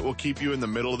source that will keep you in the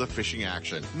middle of the fishing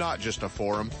action, not just a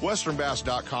forum.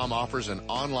 westernbass.com offers an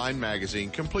online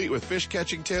magazine complete with fish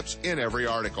catching tips in every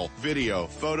article, video,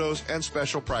 photos, and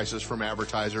special prices from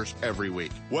advertisers every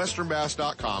week.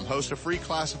 westernbass.com hosts a free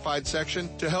classified section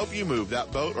to help you move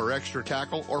that boat or extra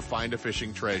tackle or find a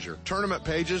fishing treasure. Tournament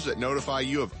pages that notify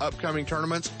you of upcoming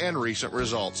tournaments and recent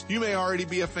results. You may already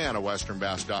be a fan of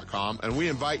westernbass.com, and we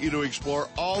invite you to explore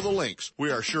all the links. We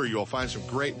are sure you'll find some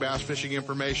great bass fishing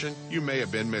information you may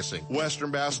have been missing.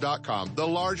 westernbass.com, the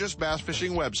largest bass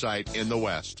fishing website in the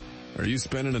West. Are you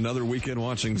spending another weekend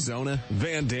watching Zona,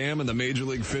 Van Dam, and the Major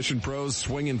League Fishing pros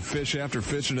swinging fish after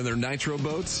fishing in their nitro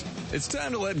boats? It's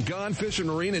time to let Gone Fishing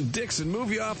Marine and Dixon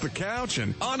move you off the couch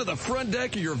and onto the front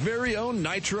deck of your very own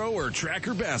nitro or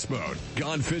tracker bass boat.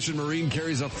 Gone Fishing Marine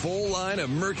carries a full line of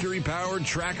Mercury-powered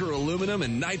tracker aluminum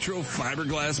and nitro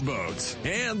fiberglass boats.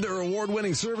 And their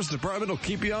award-winning service department will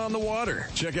keep you on the water.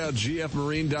 Check out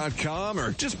gfmarine.com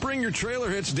or just bring your trailer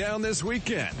hitch down this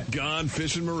weekend. Gone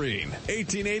Fishing Marine,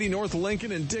 1880 North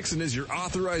Lincoln, and Dixon is your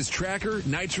authorized tracker,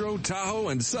 nitro, Tahoe,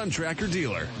 and Sun Tracker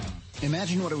dealer.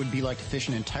 Imagine what it would be like to fish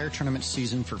an entire tournament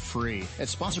season for free. At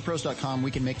SponsorPros.com,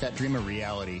 we can make that dream a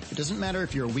reality. It doesn't matter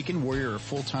if you're a weekend warrior or a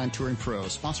full-time touring pro.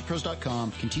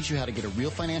 SponsorPros.com can teach you how to get a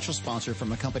real financial sponsor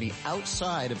from a company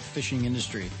outside of the fishing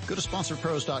industry. Go to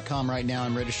SponsorPros.com right now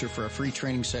and register for a free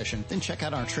training session. Then check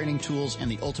out our training tools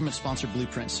and the Ultimate Sponsor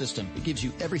Blueprint system. It gives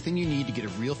you everything you need to get a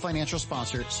real financial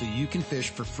sponsor so you can fish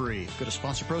for free. Go to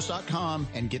SponsorPros.com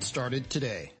and get started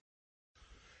today.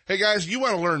 Hey guys, you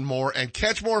want to learn more and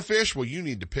catch more fish? Well, you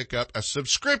need to pick up a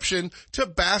subscription to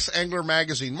Bass Angler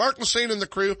Magazine. Mark Lassane and the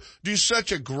crew do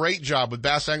such a great job with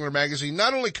Bass Angler Magazine,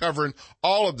 not only covering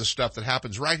all of the stuff that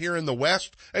happens right here in the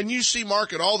West, and you see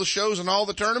Mark at all the shows and all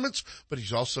the tournaments, but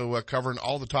he's also covering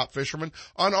all the top fishermen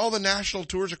on all the national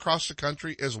tours across the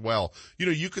country as well. You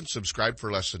know, you can subscribe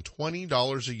for less than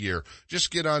 $20 a year.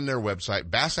 Just get on their website,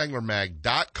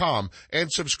 bassanglermag.com,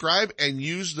 and subscribe and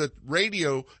use the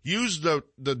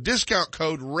discount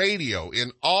code radio in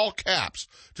all caps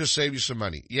to save you some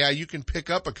money. Yeah, you can pick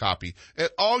up a copy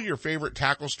at all your favorite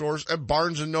tackle stores at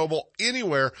Barnes & Noble,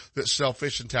 anywhere that sell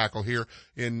fish and tackle here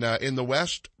in the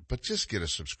West. But just get a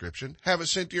subscription. Have it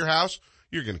sent to your house.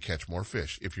 You're going to catch more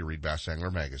fish if you read Bass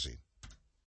Angler Magazine.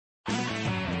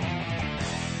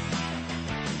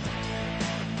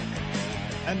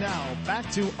 And now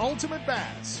back to Ultimate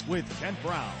Bass with Kent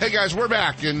Brown. Hey guys, we're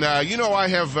back, and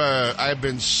I've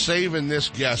been saving this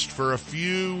guest for a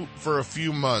few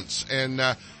months, and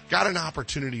got an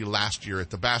opportunity last year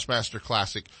at the Bassmaster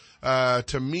Classic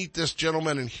to meet this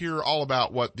gentleman and hear all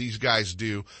about what these guys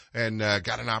do, and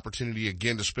got an opportunity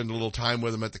again to spend a little time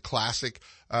with him at the Classic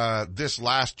this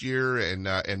last year,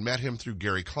 and met him through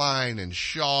Gary Klein and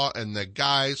Shaw and the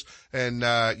guys, and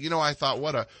I thought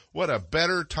what a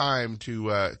better time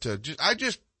to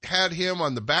had him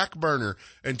on the back burner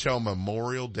until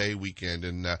Memorial Day weekend.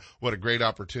 And what a great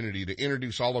opportunity to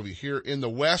introduce all of you here in the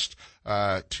West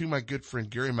to my good friend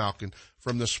Gary Malkin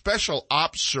from the Special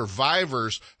Ops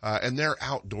Survivors and their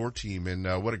outdoor team.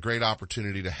 And what a great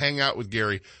opportunity to hang out with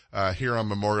Gary here on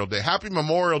Memorial Day. Happy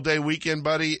Memorial Day weekend,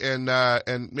 buddy. And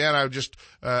man,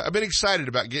 I've been excited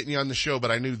about getting you on the show,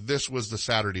 but I knew this was the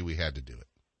Saturday we had to do it.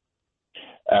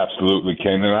 Absolutely,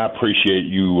 Ken, and I appreciate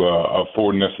you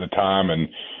affording us the time and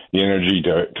the energy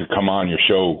to come on your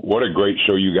show. What a great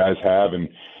show you guys have, and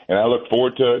I look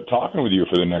forward to talking with you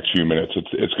for the next few minutes.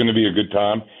 It's going to be a good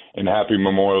time, and happy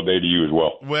Memorial Day to you as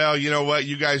well. Well, you know what?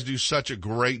 You guys do such a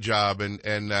great job, and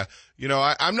you know,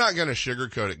 I'm not going to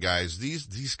sugarcoat it, guys.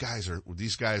 These guys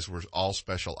were all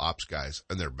special ops guys,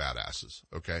 and they're badasses.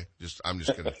 Okay, I'm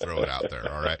just going to throw it out there.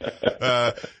 All right,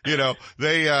 you know,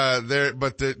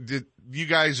 you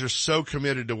guys are so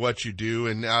committed to what you do,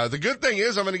 and the good thing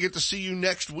is I'm going to get to see you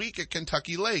next week at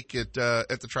Kentucky Lake at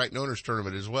the Triton Owners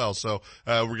Tournament as well. So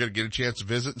we're going to get a chance to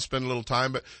visit and spend a little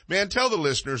time. But man, tell the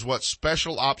listeners what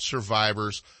Special Ops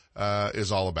Survivors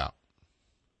is all about.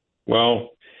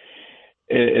 Well,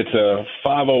 it's a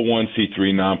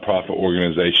 501c3 nonprofit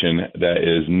organization that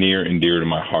is near and dear to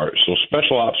my heart. So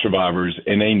Special Ops Survivors,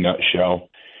 in a nutshell,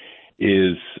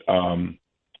 is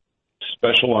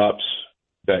special ops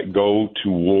that go to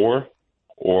war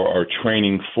or are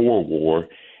training for war,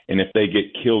 and if they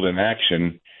get killed in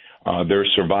action, they're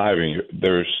surviving.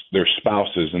 Their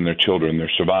spouses and their children,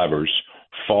 their survivors,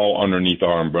 fall underneath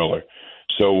our umbrella.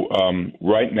 So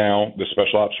right now, the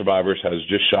Special Ops Survivors has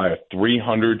just shy of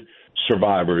 300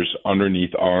 survivors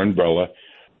underneath our umbrella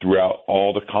throughout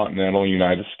all the continental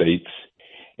United States,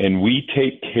 and we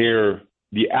take care.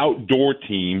 The outdoor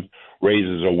team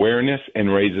raises awareness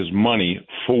and raises money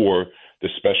for the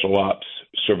Special Ops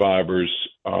Survivors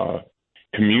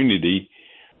community.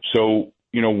 So,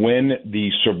 you know, when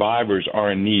the survivors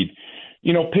are in need,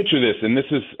 you know, picture this, and this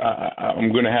is,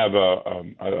 I'm going to have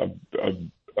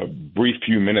a brief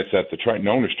few minutes at the Triton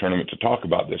Owners Tournament to talk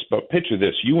about this, but picture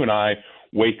this. You and I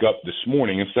wake up this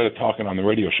morning, instead of talking on the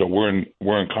radio show, we're in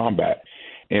combat,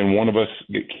 and one of us,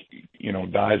 you know,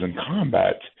 dies in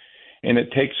combat, and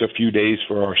it takes a few days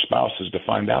for our spouses to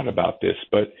find out about this.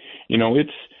 But, you know,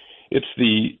 it's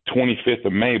the 25th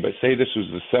of May, but say this was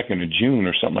the 2nd of June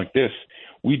or something like this,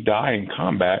 we die in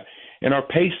combat, and our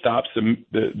pay stops the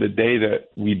day that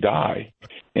we die.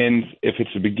 And if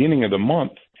it's the beginning of the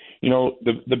month, you know,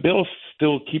 the bills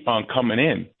still keep on coming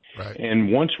in. Right.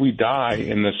 And once we die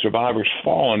and the survivors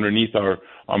fall underneath our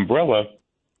umbrella,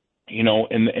 you know,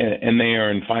 and they are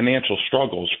in financial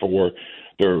struggles for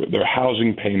their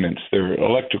housing payments, their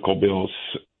electrical bills,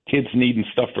 kids needing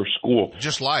stuff for school.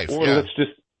 Just life. Or yeah. let's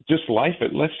just life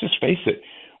it. Let's just face it.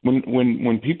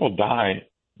 When people die,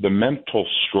 the mental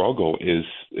struggle is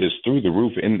through the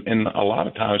roof, and a lot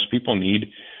of times people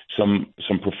need some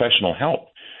professional help.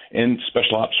 And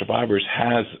Special Ops Survivors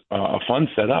has a fund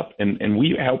set up, and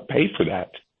we help pay for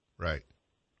that. Right.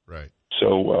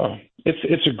 So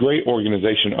it's a great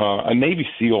organization. A Navy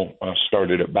SEAL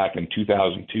started it back in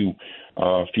 2002.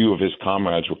 A few of his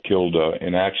comrades were killed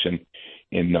in action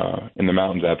in the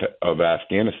mountains of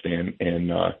Afghanistan, and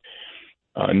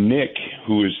Nick,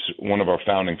 who is one of our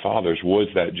founding fathers, was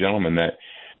that gentleman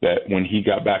that when he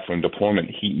got back from deployment,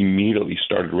 he immediately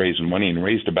started raising money and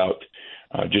raised about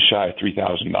just shy of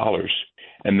 $3,000,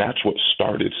 and that's what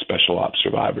started Special Ops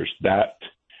Survivors. That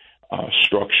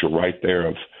structure right there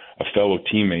of a fellow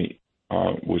teammate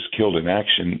was killed in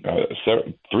action,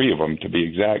 3 of them to be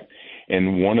exact,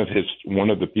 and one of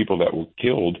the people that were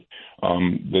killed,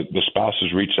 the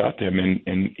spouses reached out to him,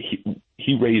 and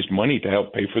he raised money to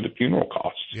help pay for the funeral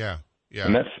costs. Yeah.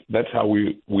 And that's how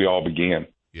we all began.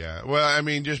 Yeah. Well, I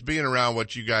mean, just being around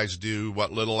what you guys do,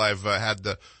 what little I've had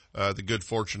the good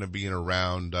fortune of being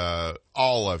around,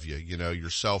 all of you, you know,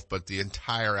 yourself, but the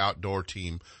entire outdoor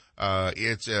team.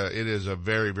 It is a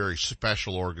very, very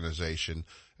special organization.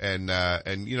 And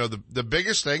you know, the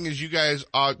biggest thing is you guys,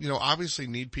 you know, obviously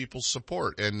need people's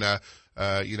support. And,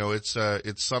 you know, it's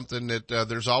something that,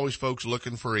 there's always folks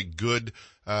looking for a good,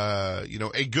 you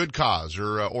know, a good cause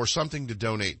or something to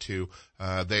donate to.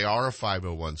 They are a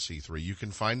 501c3. You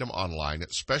can find them online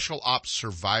at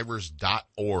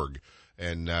specialopssurvivors.org.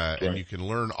 And you can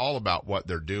learn all about what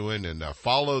they're doing and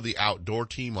follow the outdoor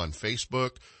team on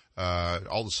Facebook.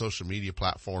 all the social media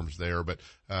platforms there, but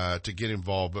to get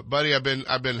involved. But buddy, I've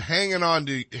been hanging on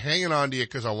to you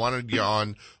because I wanted you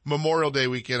on Memorial Day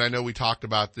weekend. I know we talked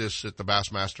about this at the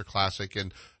Bassmaster Classic,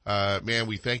 and man,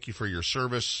 we thank you for your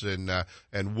service and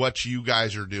what you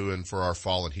guys are doing for our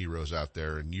fallen heroes out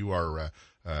there. And you are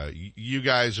you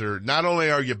guys are, not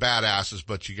only are you badasses,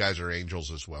 but you guys are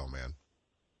angels as well, man.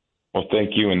 Well,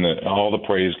 thank you, and all the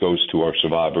praise goes to our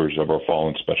survivors of our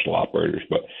fallen special operators.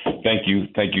 But thank you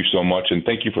so much, and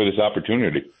thank you for this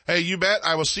opportunity. Hey, you bet.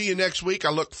 I will see you next week.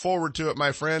 I look forward to it,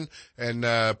 my friend. And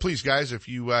please, guys, if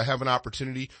you have an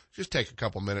opportunity, just take a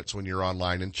couple minutes when you're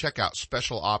online and check out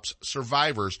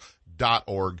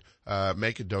specialopssurvivors.org.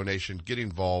 Make a donation, get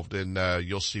involved, and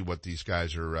you'll see what these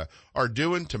guys are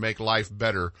doing to make life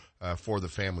better for the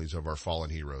families of our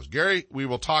fallen heroes. Gary, we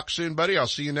will talk soon, buddy. I'll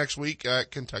see you next week at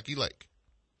Kentucky Lake.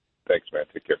 Thanks, man.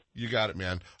 Take care. You got it,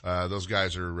 man. Those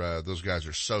guys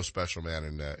are so special,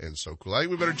 man, and so cool. I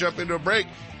think we better jump into a break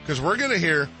because we're going to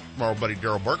hear from our buddy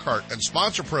Daryl Burkhart and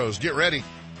Sponsor Pros. Get ready.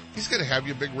 He's going to have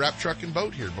you a big wrap truck and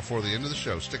boat here before the end of the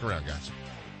show. Stick around, guys.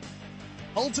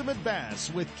 Ultimate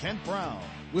Bass with Kent Brown.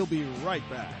 We'll be right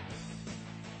back.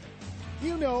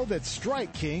 You know that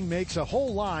Strike King makes a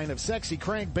whole line of sexy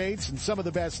crankbaits and some of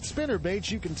the best spinner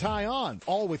baits you can tie on,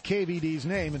 all with KVD's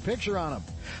name and picture on them.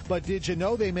 But did you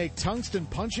know they make tungsten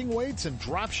punching weights and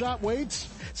drop shot weights?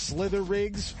 Slither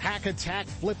rigs, hack attack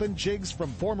flippin' jigs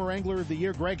from former Angler of the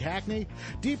Year Greg Hackney,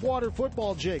 deep water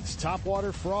football jigs, top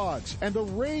water frogs, and the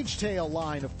Rage Tail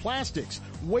line of plastics,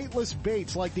 weightless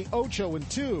baits like the Ocho and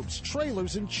tubes,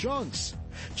 trailers and chunks.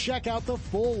 Check out the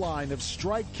full line of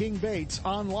Strike King baits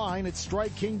online at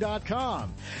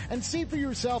StrikeKing.com and see for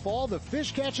yourself all the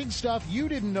fish catching stuff you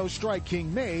didn't know Strike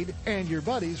King made and your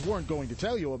buddies weren't going to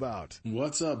tell you about.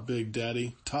 What's up, Big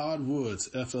Daddy? Todd Woods,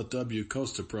 FLW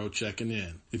Costa Pro checking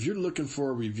in. If you're looking for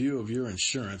a review of your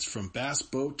insurance from bass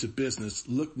boat to business,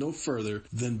 look no further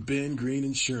than Ben Green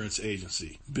Insurance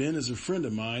Agency. Ben is a friend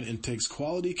of mine and takes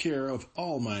quality care of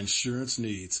all my insurance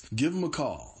needs. Give him a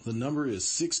call. The number is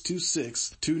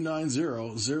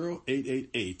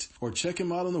 626-290-0888 or check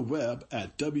him out on the web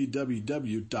at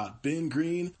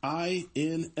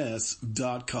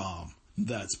www.bengreenins.com.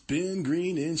 That's Ben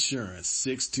Green Insurance,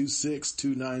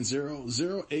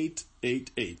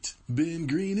 626-290-0888. Ben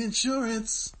Green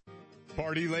Insurance.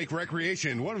 Party Lake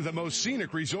Recreation, one of the most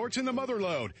scenic resorts in the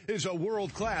Motherlode, is a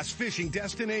world-class fishing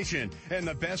destination. And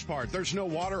the best part, there's no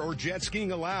water or jet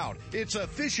skiing allowed. It's a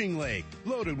fishing lake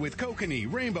loaded with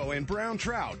kokanee, rainbow, and brown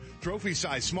trout,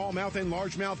 trophy-sized smallmouth and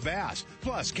largemouth bass,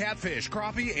 plus catfish,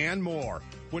 crappie, and more.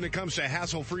 When it comes to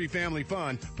hassle-free family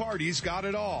fun, Party's got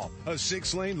it all. A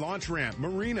 6-lane launch ramp,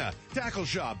 marina, tackle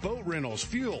shop, boat rentals,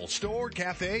 fuel, store,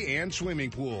 cafe, and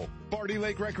swimming pool. Party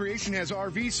Lake Recreation has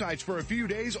RV sites for a few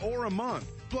days or a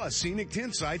month, plus scenic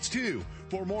tent sites too.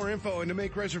 For more info and to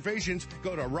make reservations,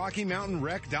 go to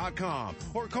RockyMountainRec.com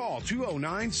or call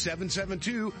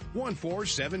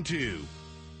 209-772-1472.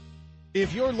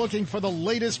 If you're looking for the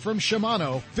latest from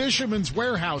Shimano, Fisherman's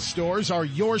Warehouse stores are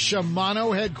your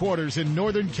Shimano headquarters in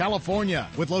Northern California.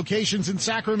 With locations in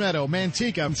Sacramento,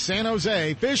 Manteca, and San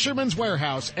Jose, Fisherman's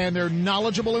Warehouse and their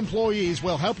knowledgeable employees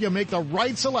will help you make the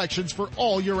right selections for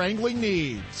all your angling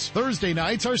needs. Thursday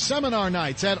nights are seminar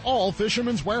nights at all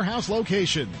Fisherman's Warehouse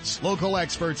locations. Local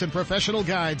experts and professional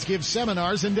guides give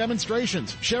seminars and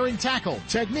demonstrations, sharing tackle,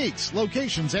 techniques,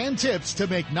 locations, and tips to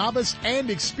make novice and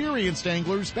experienced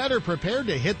anglers better prepared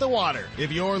to hit the water.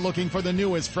 If you're looking for the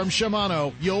newest from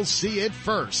Shimano, you'll see it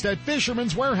first at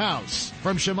Fisherman's Warehouse.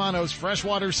 From Shimano's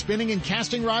freshwater spinning and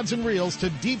casting rods and reels to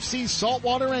deep-sea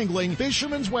saltwater angling,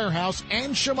 Fisherman's Warehouse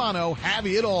and Shimano have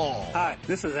it all. Hi,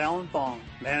 this is Alan Fong,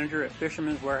 manager at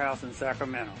Fisherman's Warehouse in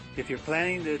Sacramento. If you're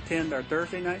planning to attend our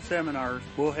Thursday night seminars,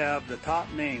 we'll have the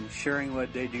top names sharing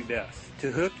what they do best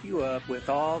to hook you up with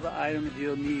all the items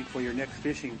you'll need for your next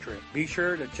fishing trip. Be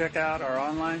sure to check out our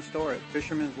online store at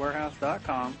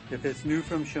fishermanswarehouse.com. If it's new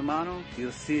from Shimano,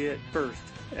 you'll see it first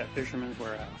at Fisherman's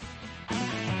Warehouse.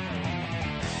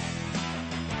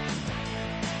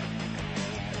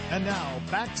 And now,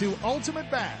 back to Ultimate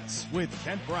Bass with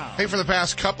Kent Brown. Hey, for the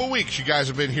past couple weeks, you guys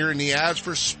have been hearing the ads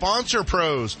for Sponsor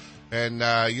Pros. And,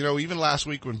 even last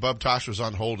week when Bub Tosh was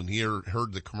on hold and he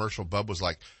heard the commercial, Bub was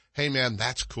like, hey man,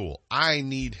 that's cool. I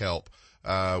need help,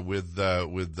 with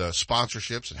the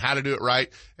sponsorships and how to do it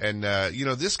right. And,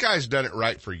 this guy's done it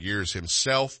right for years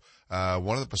himself.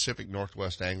 One of the Pacific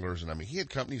Northwest anglers. And I mean, he had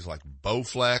companies like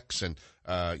Bowflex and,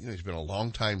 He's been a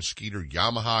longtime Skeeter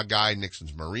Yamaha guy,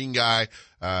 Nixon's Marine guy,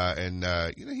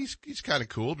 he's kind of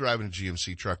cool driving a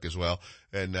GMC truck as well.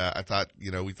 And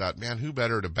we thought, man, who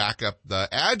better to back up the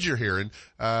ads you're hearing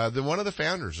than one of the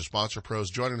founders of Sponsor Pros.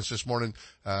 Joining us this morning,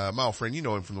 my old friend, you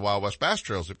know him from the Wild West Bass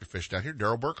Trails that we fish down here,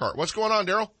 Daryl Burkhart. What's going on,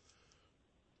 Daryl?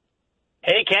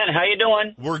 Hey, Ken, how you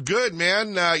doing? We're good,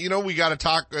 man. We got to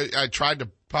talk. I tried to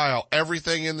pile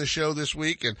everything in the show this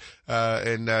week,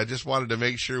 and just wanted to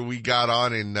make sure we got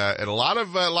on. And a lot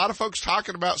of folks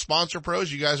talking about Sponsor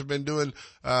Pros. You guys have been doing,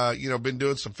 been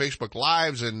doing some Facebook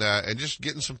Lives and just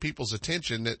getting some people's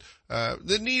attention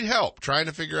that need help trying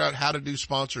to figure out how to do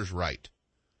sponsors right.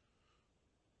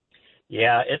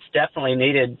 Yeah, it's definitely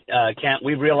needed, Kent.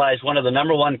 We realized one of the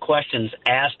number one questions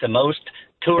asked to most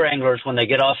tour anglers when they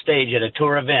get off stage at a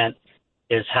tour event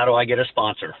is, how do I get a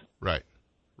sponsor? Right.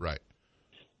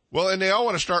 Well, and they all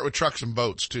want to start with trucks and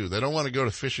boats too. They don't want to go to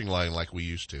fishing line like we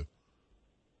used to.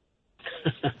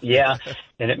 Yeah,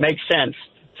 and it makes sense.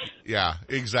 Yeah,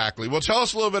 exactly. Well, tell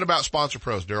us a little bit about Sponsor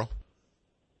Pros, Daryl.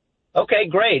 Okay,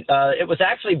 great. It was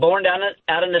actually born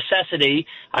out of necessity.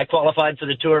 I qualified for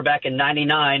the tour back in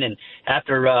 '99, and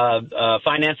after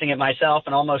financing it myself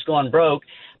and almost going broke,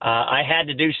 I had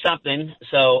to do something.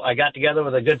 So I got together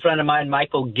with a good friend of mine,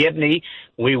 Michael Gibney.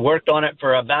 We worked on it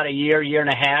for about a year and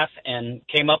a half, and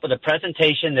came up with a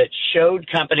presentation that showed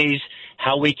companies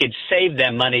how we could save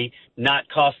them money, not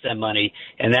cost them money.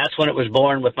 And that's when it was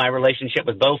born, with my relationship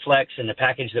with Bowflex and the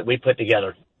package that we put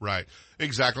together. Right.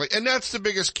 Exactly. And that's the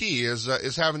biggest key is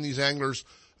having these anglers,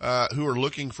 who are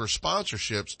looking for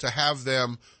sponsorships, to have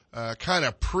them, kind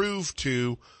of prove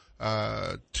to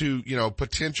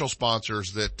potential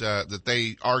sponsors that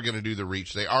they are going to do the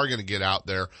reach. They are going to get out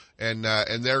there, and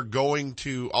they're going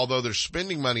to, although they're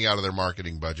spending money out of their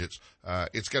marketing budgets,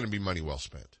 it's going to be money well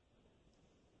spent.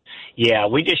 Yeah,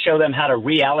 we just show them how to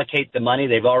reallocate the money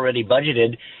they've already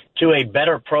budgeted to a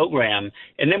better program.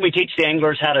 And then we teach the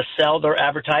anglers how to sell their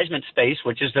advertisement space,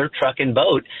 which is their truck and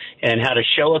boat, and how to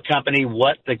show a company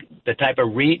what the type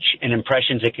of reach and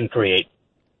impressions it can create.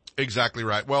 Exactly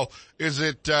right. Well, is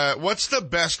it, what's the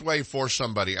best way for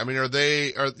somebody? I mean,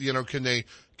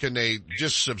 can they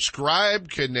just subscribe?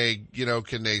 Can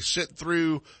they sit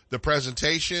through the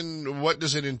presentation? What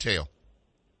does it entail?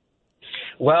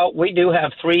 Well, we do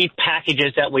have 3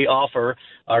 packages that we offer.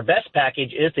 Our best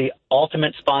package is the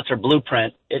Ultimate Sponsor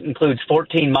Blueprint. It includes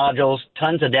 14 modules,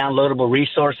 tons of downloadable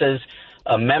resources,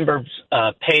 a members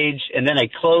page, and then a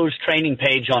closed training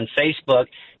page on Facebook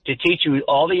to teach you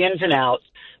all the ins and outs.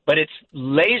 But it's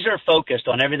laser focused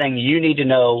on everything you need to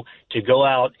know to go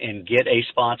out and get a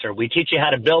sponsor. We teach you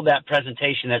how to build that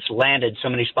presentation that's landed so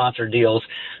many sponsor deals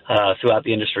throughout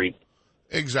the industry.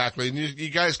 Exactly. And you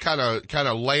guys kind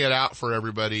of lay it out for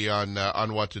everybody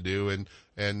on what to do. And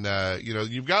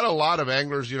you've got a lot of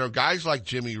anglers, guys like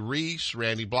Jimmy Reese,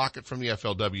 Randy Blockett from the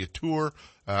FLW Tour.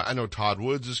 I know Todd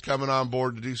Woods is coming on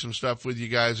board to do some stuff with you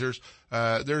guys.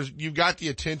 You've got the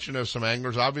attention of some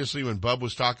anglers. Obviously, when Bub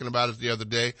was talking about it the other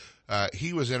day,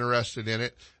 he was interested in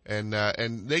it.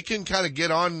 And they can kind of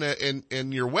get on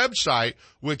in your website,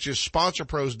 which is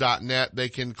sponsorpros.net. They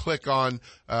can click on,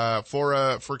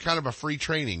 for kind of a free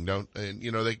training.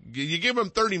 You give them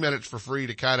 30 minutes for free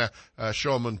to kind of,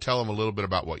 show them and tell them a little bit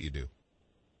about what you do.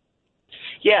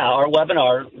 Yeah, our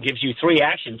webinar gives you 3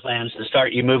 action plans to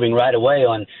start you moving right away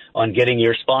on getting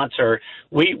your sponsor.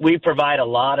 We provide a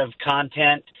lot of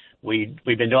content. We've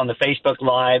been doing the Facebook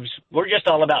Lives. We're just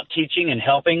all about teaching and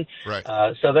helping. Right.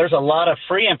 So there's a lot of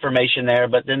free information there,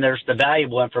 but then there's the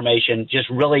valuable information, just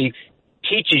really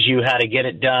teaches you how to get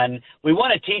it done. We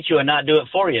want to teach you and not do it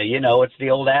for you. It's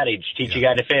the old adage, teach a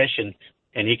guy to fish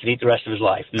and he can eat the rest of his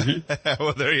life. Mm-hmm.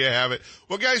 Well, there you have it.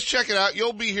 Well, guys, check it out.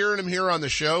 You'll be hearing him here on the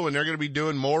show, and they're going to be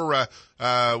doing more,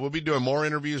 we'll be doing more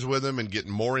interviews with him and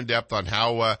getting more in depth on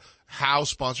how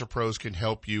Sponsor Pros can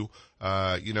help you,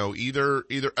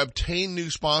 either obtain new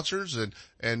sponsors and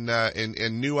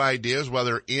new ideas,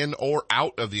 whether in or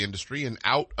out of the industry, and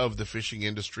out of the fishing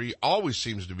industry always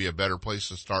seems to be a better place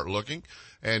to start looking.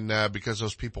 And, because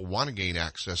those people want to gain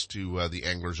access to, the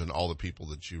anglers and all the people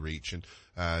that you reach. And,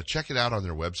 check it out on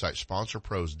their website,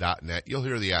 sponsorpros.net. You'll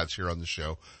hear the ads here on the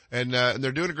show. And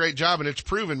they're doing a great job, and it's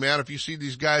proven, man. If you see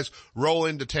these guys roll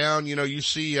into town, you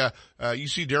see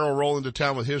Daryl roll into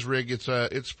town with his rig.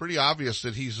 It's pretty obvious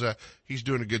that he's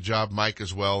doing a good job. Mike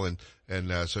as well.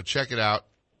 And so check it out,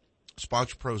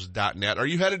 sponsorpros.net. Are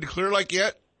you headed to Clear Lake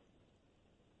yet?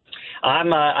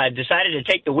 I decided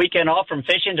to take the weekend off from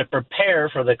fishing to prepare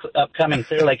for the upcoming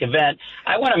Clear Lake event.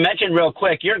 I want to mention real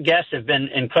quick, your guests have been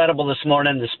incredible this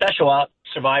morning. The special ops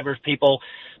survivors people,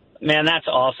 Man, that's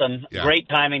awesome. Yeah. Great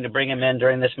timing to bring him in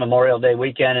during this Memorial Day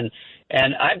weekend.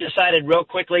 And I've decided real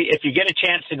quickly, if you get a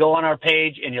chance to go on our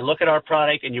page and you look at our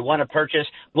product and you want to purchase,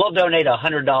 we'll donate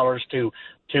 $100 to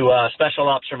special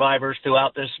ops survivors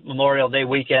throughout this Memorial Day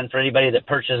weekend for anybody that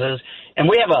purchases. And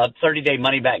we have a 30-day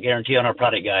money-back guarantee on our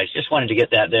product, guys. Just wanted to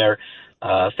get that there.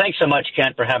 Thanks so much,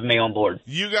 Kent, for having me on board.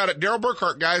 You got it. Daryl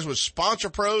Burkhart, guys, with Sponsor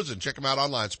Pros, and check them out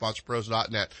online,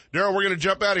 sponsorpros.net. Daryl, we're going to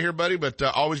jump out of here, buddy, but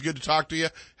always good to talk to you.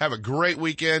 Have a great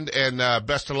weekend, and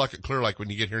best of luck at Clear Lake when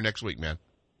you get here next week, man.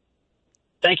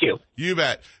 Thank you. You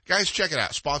bet. Guys, check it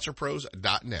out,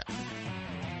 sponsorpros.net.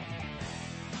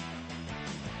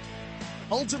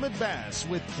 Ultimate Bass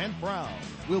with Kent Brown.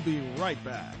 We'll be right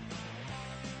back.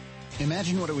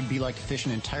 Imagine what it would be like to fish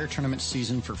an entire tournament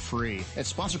season for free. At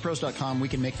SponsorPros.com, we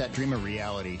can make that dream a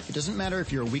reality. It doesn't matter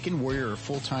if you're a weekend warrior or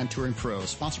full-time touring pro.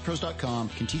 SponsorPros.com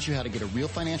can teach you how to get a real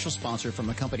financial sponsor from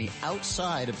a company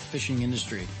outside of the fishing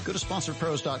industry. Go to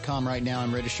SponsorPros.com right now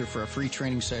and register for a free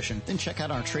training session. Then check out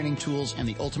our training tools and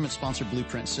the Ultimate Sponsor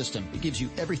Blueprint system. It gives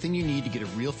you everything you need to get a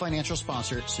real financial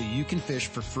sponsor so you can fish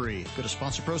for free. Go to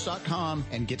SponsorPros.com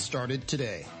and get started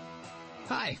today.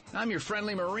 Hi, I'm your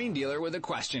friendly marine dealer with a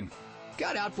question.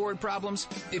 Got outboard problems?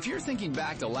 If you're thinking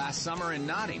back to last summer and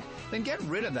nodding, then get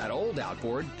rid of that old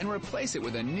outboard and replace it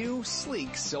with a new,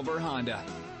 sleek silver Honda.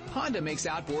 Honda makes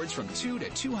outboards from 2 to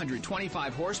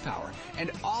 225 horsepower, and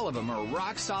all of them are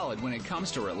rock solid when it comes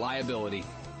to reliability.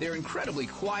 They're incredibly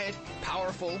quiet,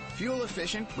 powerful, fuel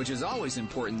efficient, which is always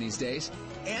important these days,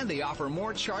 and they offer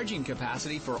more charging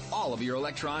capacity for all of your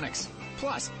electronics.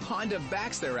 Plus, Honda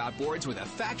backs their outboards with a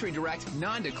factory-direct,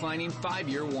 non-declining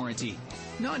 5-year warranty.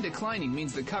 Non-declining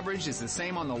means the coverage is the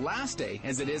same on the last day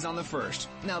as it is on the first.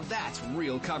 Now that's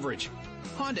real coverage.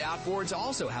 Honda outboards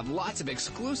also have lots of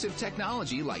exclusive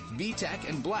technology like VTEC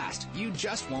and Blast you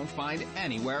just won't find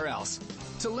anywhere else.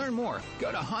 To learn more,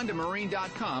 go to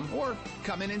HondaMarine.com or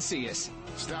come in and see us.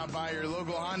 Stop by your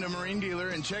local Honda Marine dealer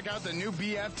and check out the new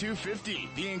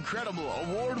BF250, the incredible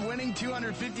award-winning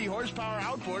 250 horsepower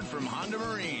outboard from Honda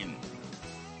Marine.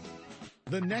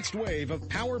 The next wave of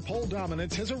power pole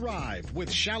dominance has arrived with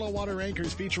shallow water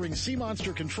anchors featuring Sea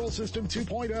Monster Control System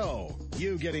 2.0.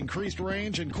 You get increased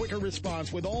range and quicker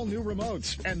response with all new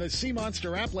remotes, and the Sea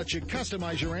Monster app lets you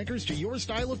customize your anchors to your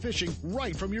style of fishing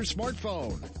right from your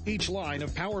smartphone. Each line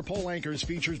of power pole anchors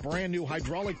features brand new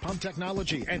hydraulic pump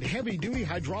technology and heavy-duty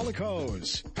hydraulic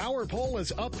hose. Power Pole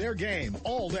has upped their game,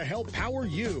 all to help power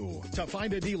you. To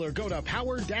find a dealer, go to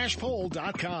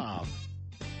power-pole.com.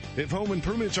 If home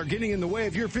improvements are getting in the way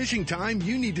of your fishing time,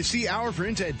 you need to see our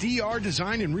friends at DR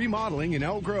Design and Remodeling in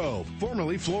Elk Grove.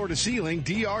 Formerly Floor to Ceiling,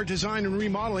 DR Design and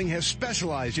Remodeling has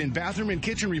specialized in bathroom and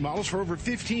kitchen remodels for over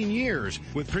 15 years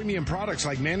with premium products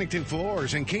like Mannington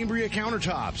floors and Cambria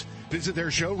countertops. Visit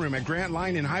their showroom at Grant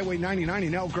Line and Highway 99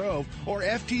 in Elk Grove or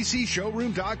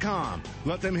ftcshowroom.com.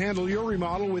 Let them handle your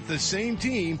remodel with the same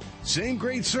team, same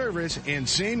great service, and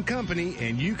same company,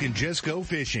 and you can just go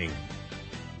fishing.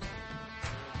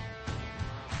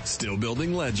 Still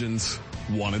building legends,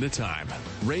 one at a time.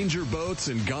 Ranger Boats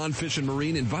and Gone Fishing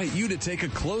Marine invite you to take a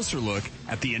closer look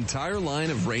at the entire line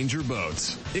of Ranger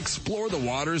boats. Explore the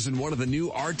waters in one of the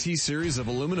new RT series of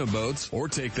aluminum boats, or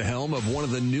take the helm of one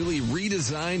of the newly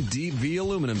redesigned Deep V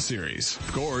aluminum series.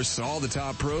 Of course, all the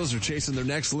top pros are chasing their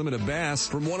next limit of bass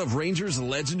from one of Ranger's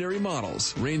legendary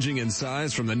models, ranging in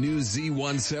size from the new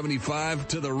Z175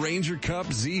 to the Ranger Cup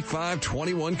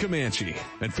Z521 Comanche.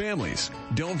 And families,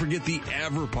 don't forget the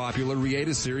ever-popular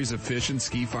Rieta series of fish and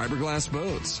ski fiberglass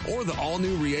boats, or the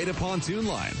all-new Rieta pontoon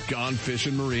line, Gone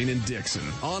Fishing Marine in Dixon.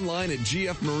 Online at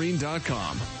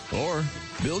gfmarine.com, or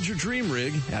build your dream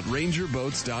rig at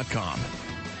rangerboats.com.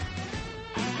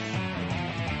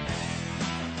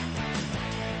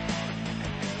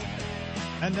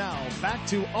 And now, back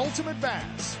to Ultimate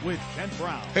Bass with Kent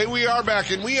Brown. Hey, we are back,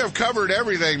 and we have covered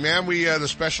everything, man. The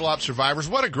Special Ops Survivors.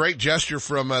 What a great gesture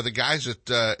from the guys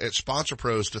at Sponsor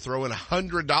Pros to throw in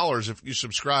 $100 if you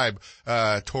subscribe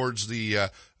towards the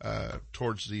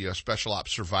Special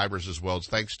Ops Survivors as well.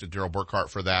 Thanks to Daryl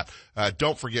Burkhart for that.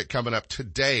 Don't forget, coming up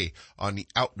today on the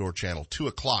Outdoor Channel,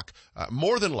 2:00,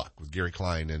 More Than Luck with Gary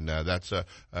Klein, and that's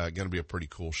going to be a pretty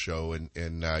cool show, and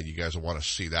you guys will want to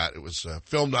see that. It was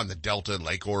filmed on the Delta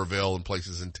in Lake Oroville and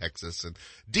places in Texas, and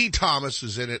Dee Thomas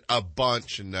is in it a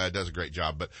bunch and does a great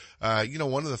job. But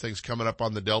one of the things coming up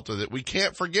on the Delta that we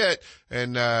can't forget,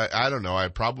 and I don't know, I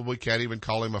probably can't even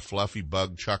call him a fluffy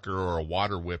bug chucker or a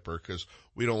water whipper, because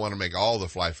we don't want to make all the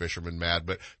fly fishermen mad,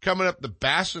 but coming up, the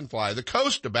Bass and Fly, the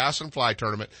Coast to Bass and Fly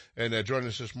tournament, and joining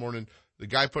us this morning, the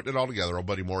guy putting it all together, old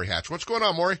buddy Maury Hatch. What's going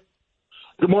on, Maury?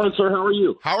 Good morning, sir. How are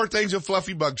you? How are things in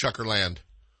fluffy bug chucker land?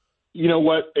 You know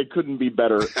what? It couldn't be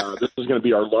better. This is going to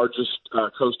be our largest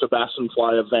Costa Bass and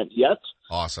Fly event yet.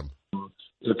 Awesome.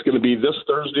 It's going to be this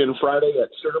Thursday and Friday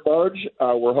at Sugar Barge.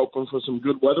 We're hoping for some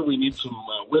good weather. We need some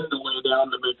wind to lay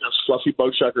down to make us fluffy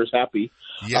bug shuckers happy.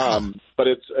 Yeah. But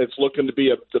it's looking to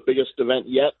be the biggest event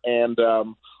yet, and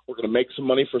we're going to make some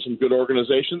money for some good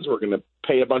organizations. We're going to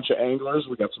pay a bunch of anglers.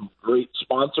 We got some great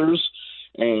sponsors,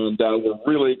 and we're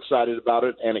really excited about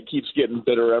it. And it keeps getting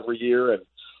better every year. And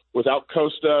without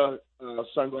Costa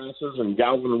sunglasses and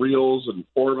Galvin reels and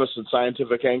Orvis and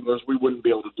Scientific Anglers, we wouldn't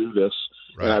be able to do this.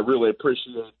 Right. And I really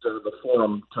appreciate the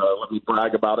forum to let me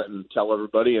brag about it and tell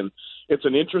everybody. And it's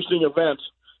an interesting event.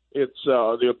 It's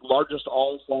the largest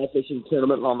all-fly fishing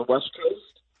tournament on the West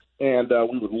Coast, and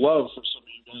we would love for some of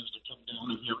you guys to come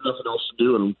down if you have nothing else to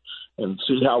do and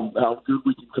see how good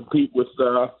we can compete with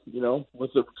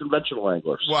with the conventional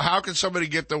anglers. Well, how can somebody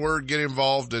get the word, get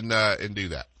involved, and do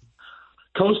that?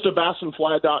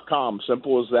 CostaBassandFly.com,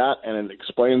 simple as that, and it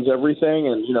explains everything.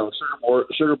 And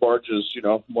Sugar Barge is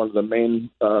one of the main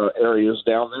areas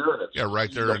down there. And it's right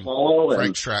there in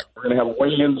Frank's track. We're going to have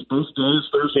weigh-ins both days,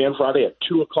 Thursday and Friday at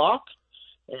 2:00,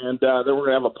 and then we're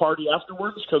going to have a party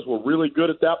afterwards because we're really good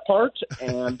at that part,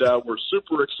 and we're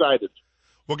super excited.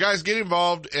 Well, guys, get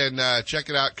involved and check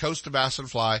it out, Costa Bass and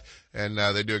Fly, and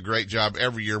they do a great job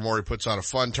every year. Maury puts on a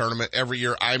fun tournament every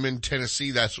year. I'm in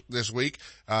Tennessee this week,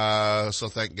 so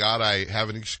thank God I have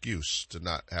an excuse to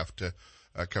not have to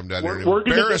come down there and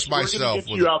embarrass myself. We're going to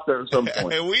get you out there at some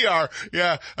point. We are.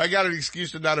 Yeah, I got an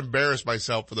excuse to not embarrass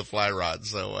myself for the fly rod.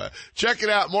 So check it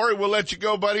out. Maury, we'll let you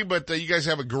go, buddy, but you guys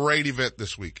have a great event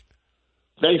this week.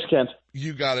 Thanks, Kent.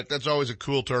 You got it. That's always a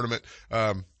cool tournament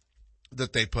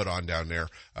that they put on down there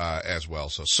as well.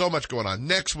 So much going on.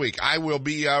 Next week, I will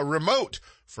be remote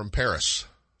from Paris,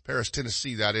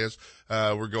 Tennessee, that is.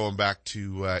 We're going back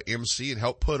to MC and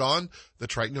help put on the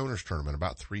Triton Owners Tournament,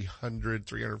 about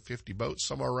 350 boats,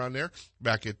 somewhere around there,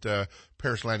 back at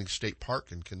Paris Landing State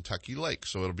Park in Kentucky Lake.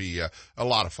 So it'll be a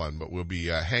lot of fun, but we'll be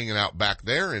hanging out back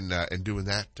there and doing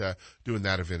that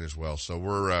event as well. So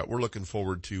we're looking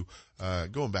forward to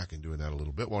going back and doing that a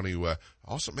little bit. Want to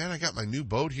also, man, I got my new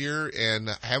boat here and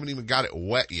I haven't even got it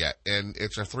wet yet, and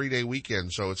it's a 3-day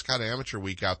weekend, so it's kind of amateur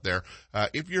week out there.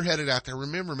 If you're headed out there,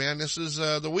 remember, man, this is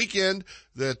the weekend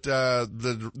that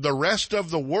the rest of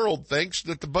the world thinks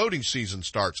that the boating season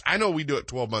starts. I know we do it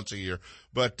 12 months a year,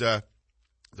 but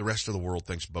the rest of the world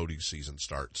thinks boating season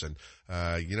starts. And,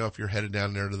 if you're headed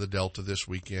down there to the Delta this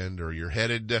weekend, or you're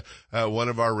headed to one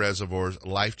of our reservoirs,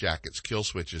 life jackets, kill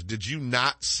switches. Did you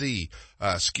not see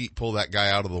Skeet pull that guy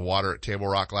out of the water at Table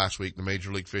Rock last week in the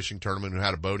Major League Fishing Tournament who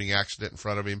had a boating accident in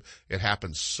front of him? It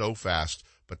happened so fast,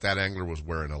 but that angler was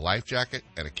wearing a life jacket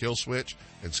and a kill switch,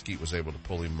 and Skeet was able to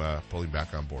pull him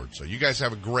back on board. So you guys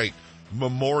have a great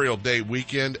Memorial Day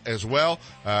weekend as well.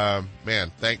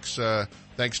 Man, thanks to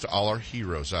all our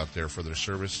heroes out there for their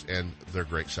service and their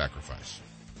great sacrifice.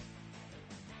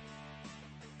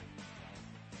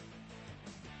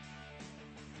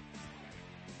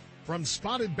 From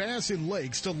spotted bass in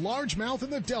lakes to largemouth in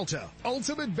the Delta,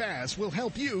 Ultimate Bass will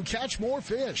help you catch more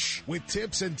fish. With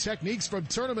tips and techniques from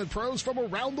tournament pros from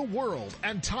around the world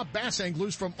and top bass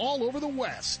anglers from all over the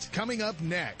West. Coming up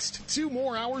next, 2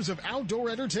 more hours of outdoor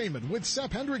entertainment with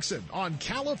Sepp Hendrickson on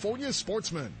California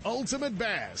Sportsman. Ultimate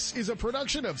Bass is a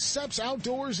production of Sepp's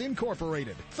Outdoors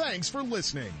Incorporated. Thanks for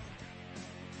listening.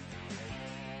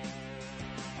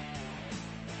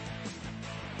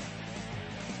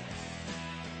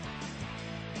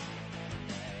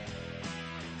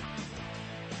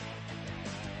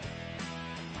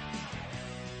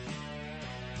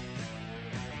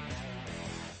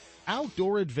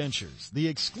 Outdoor Adventures, the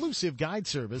exclusive guide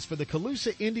service for the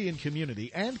Colusa Indian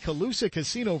community and Colusa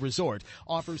Casino Resort,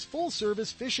 offers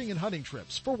full-service fishing and hunting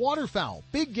trips for waterfowl,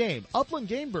 big game, upland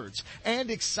game birds, and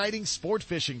exciting sport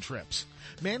fishing trips.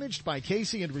 Managed by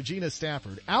Casey and Regina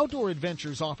Stafford, Outdoor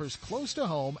Adventures offers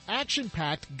close-to-home,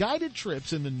 action-packed guided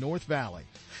trips in the North Valley.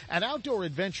 At Outdoor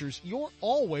Adventures, you're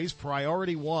always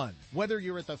priority one. Whether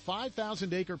you're at the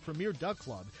 5,000-acre Premier Duck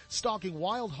Club, stalking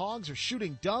wild hogs, or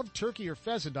shooting dove, turkey, or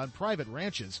pheasant on private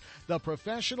ranches, the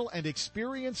professional and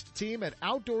experienced team at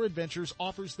Outdoor Adventures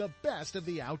offers the best of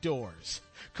the outdoors.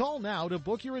 Call now to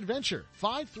book your adventure,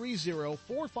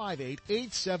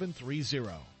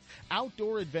 530-458-8730.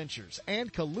 Outdoor Adventures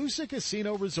and Colusa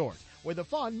Casino Resort, where the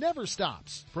fun never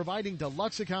stops, providing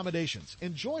deluxe accommodations,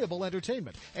 enjoyable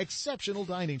entertainment, exceptional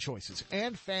dining choices,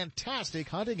 and fantastic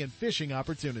hunting and fishing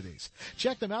opportunities.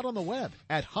 Check them out on the web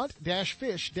at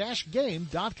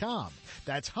hunt-fish-game.com.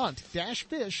 That's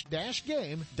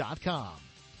hunt-fish-game.com.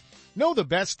 Know the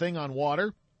best thing on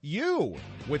water? You.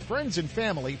 With friends and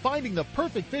family, finding the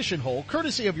perfect fishing hole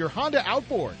courtesy of your Honda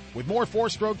Outboard. With more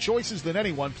four-stroke choices than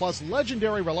anyone, plus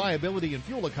legendary reliability and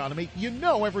fuel economy, you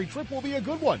know every trip will be a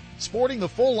good one. Sporting the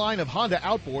full line of Honda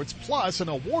Outboards, plus an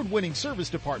award-winning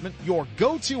service department, your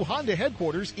go-to Honda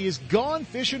headquarters is Gone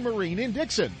Fishin' Marine in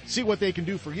Dixon. See what they can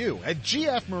do for you at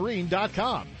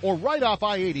gfmarine.com or right off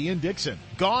I-80 in Dixon.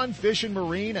 Gone Fishin'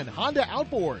 Marine and Honda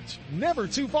Outboards. Never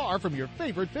too far from your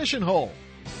favorite fishing hole.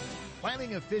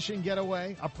 Planning a fishing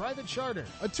getaway, a private charter,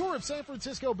 a tour of San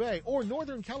Francisco Bay, or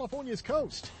Northern California's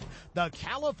coast? The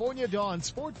California Dawn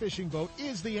Sport Fishing Boat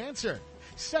is the answer.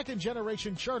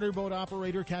 Second-generation charter boat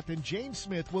operator Captain James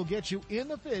Smith will get you in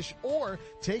the fish or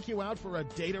take you out for a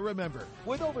day to remember.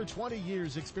 With over 20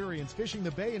 years experience fishing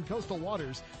the bay and coastal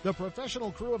waters, the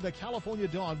professional crew of the California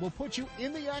Dawn will put you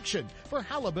in the action for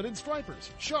halibut and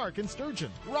stripers, shark and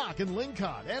sturgeon, rock and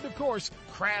lingcod, and of course,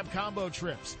 crab combo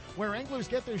trips, where anglers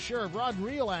get their share of rod and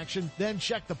reel action, then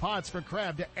check the pots for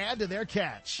crab to add to their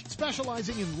catch.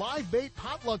 Specializing in live bait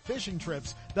potluck fishing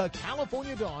trips, the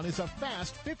California Dawn is a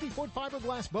fast 50-foot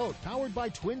fiberglass boat powered by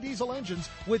twin diesel engines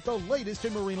with the latest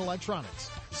in marine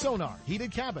electronics. Sonar,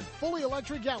 heated cabin, fully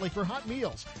electric galley for hot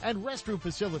meals, and restroom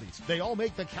facilities. They all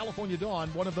make the California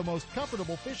Dawn one of the most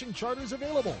comfortable fishing charters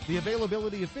available. The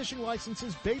availability of fishing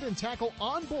licenses, bait, and tackle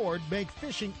on board make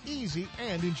fishing easy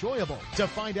and enjoyable. To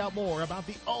find out more about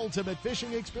the ultimate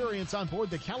fishing experience on board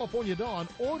the California Dawn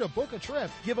or to book a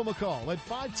trip, give them a call at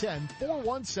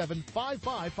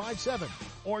 510-417-5557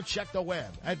 or check the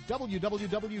web at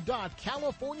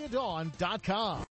www.californiadawn.com.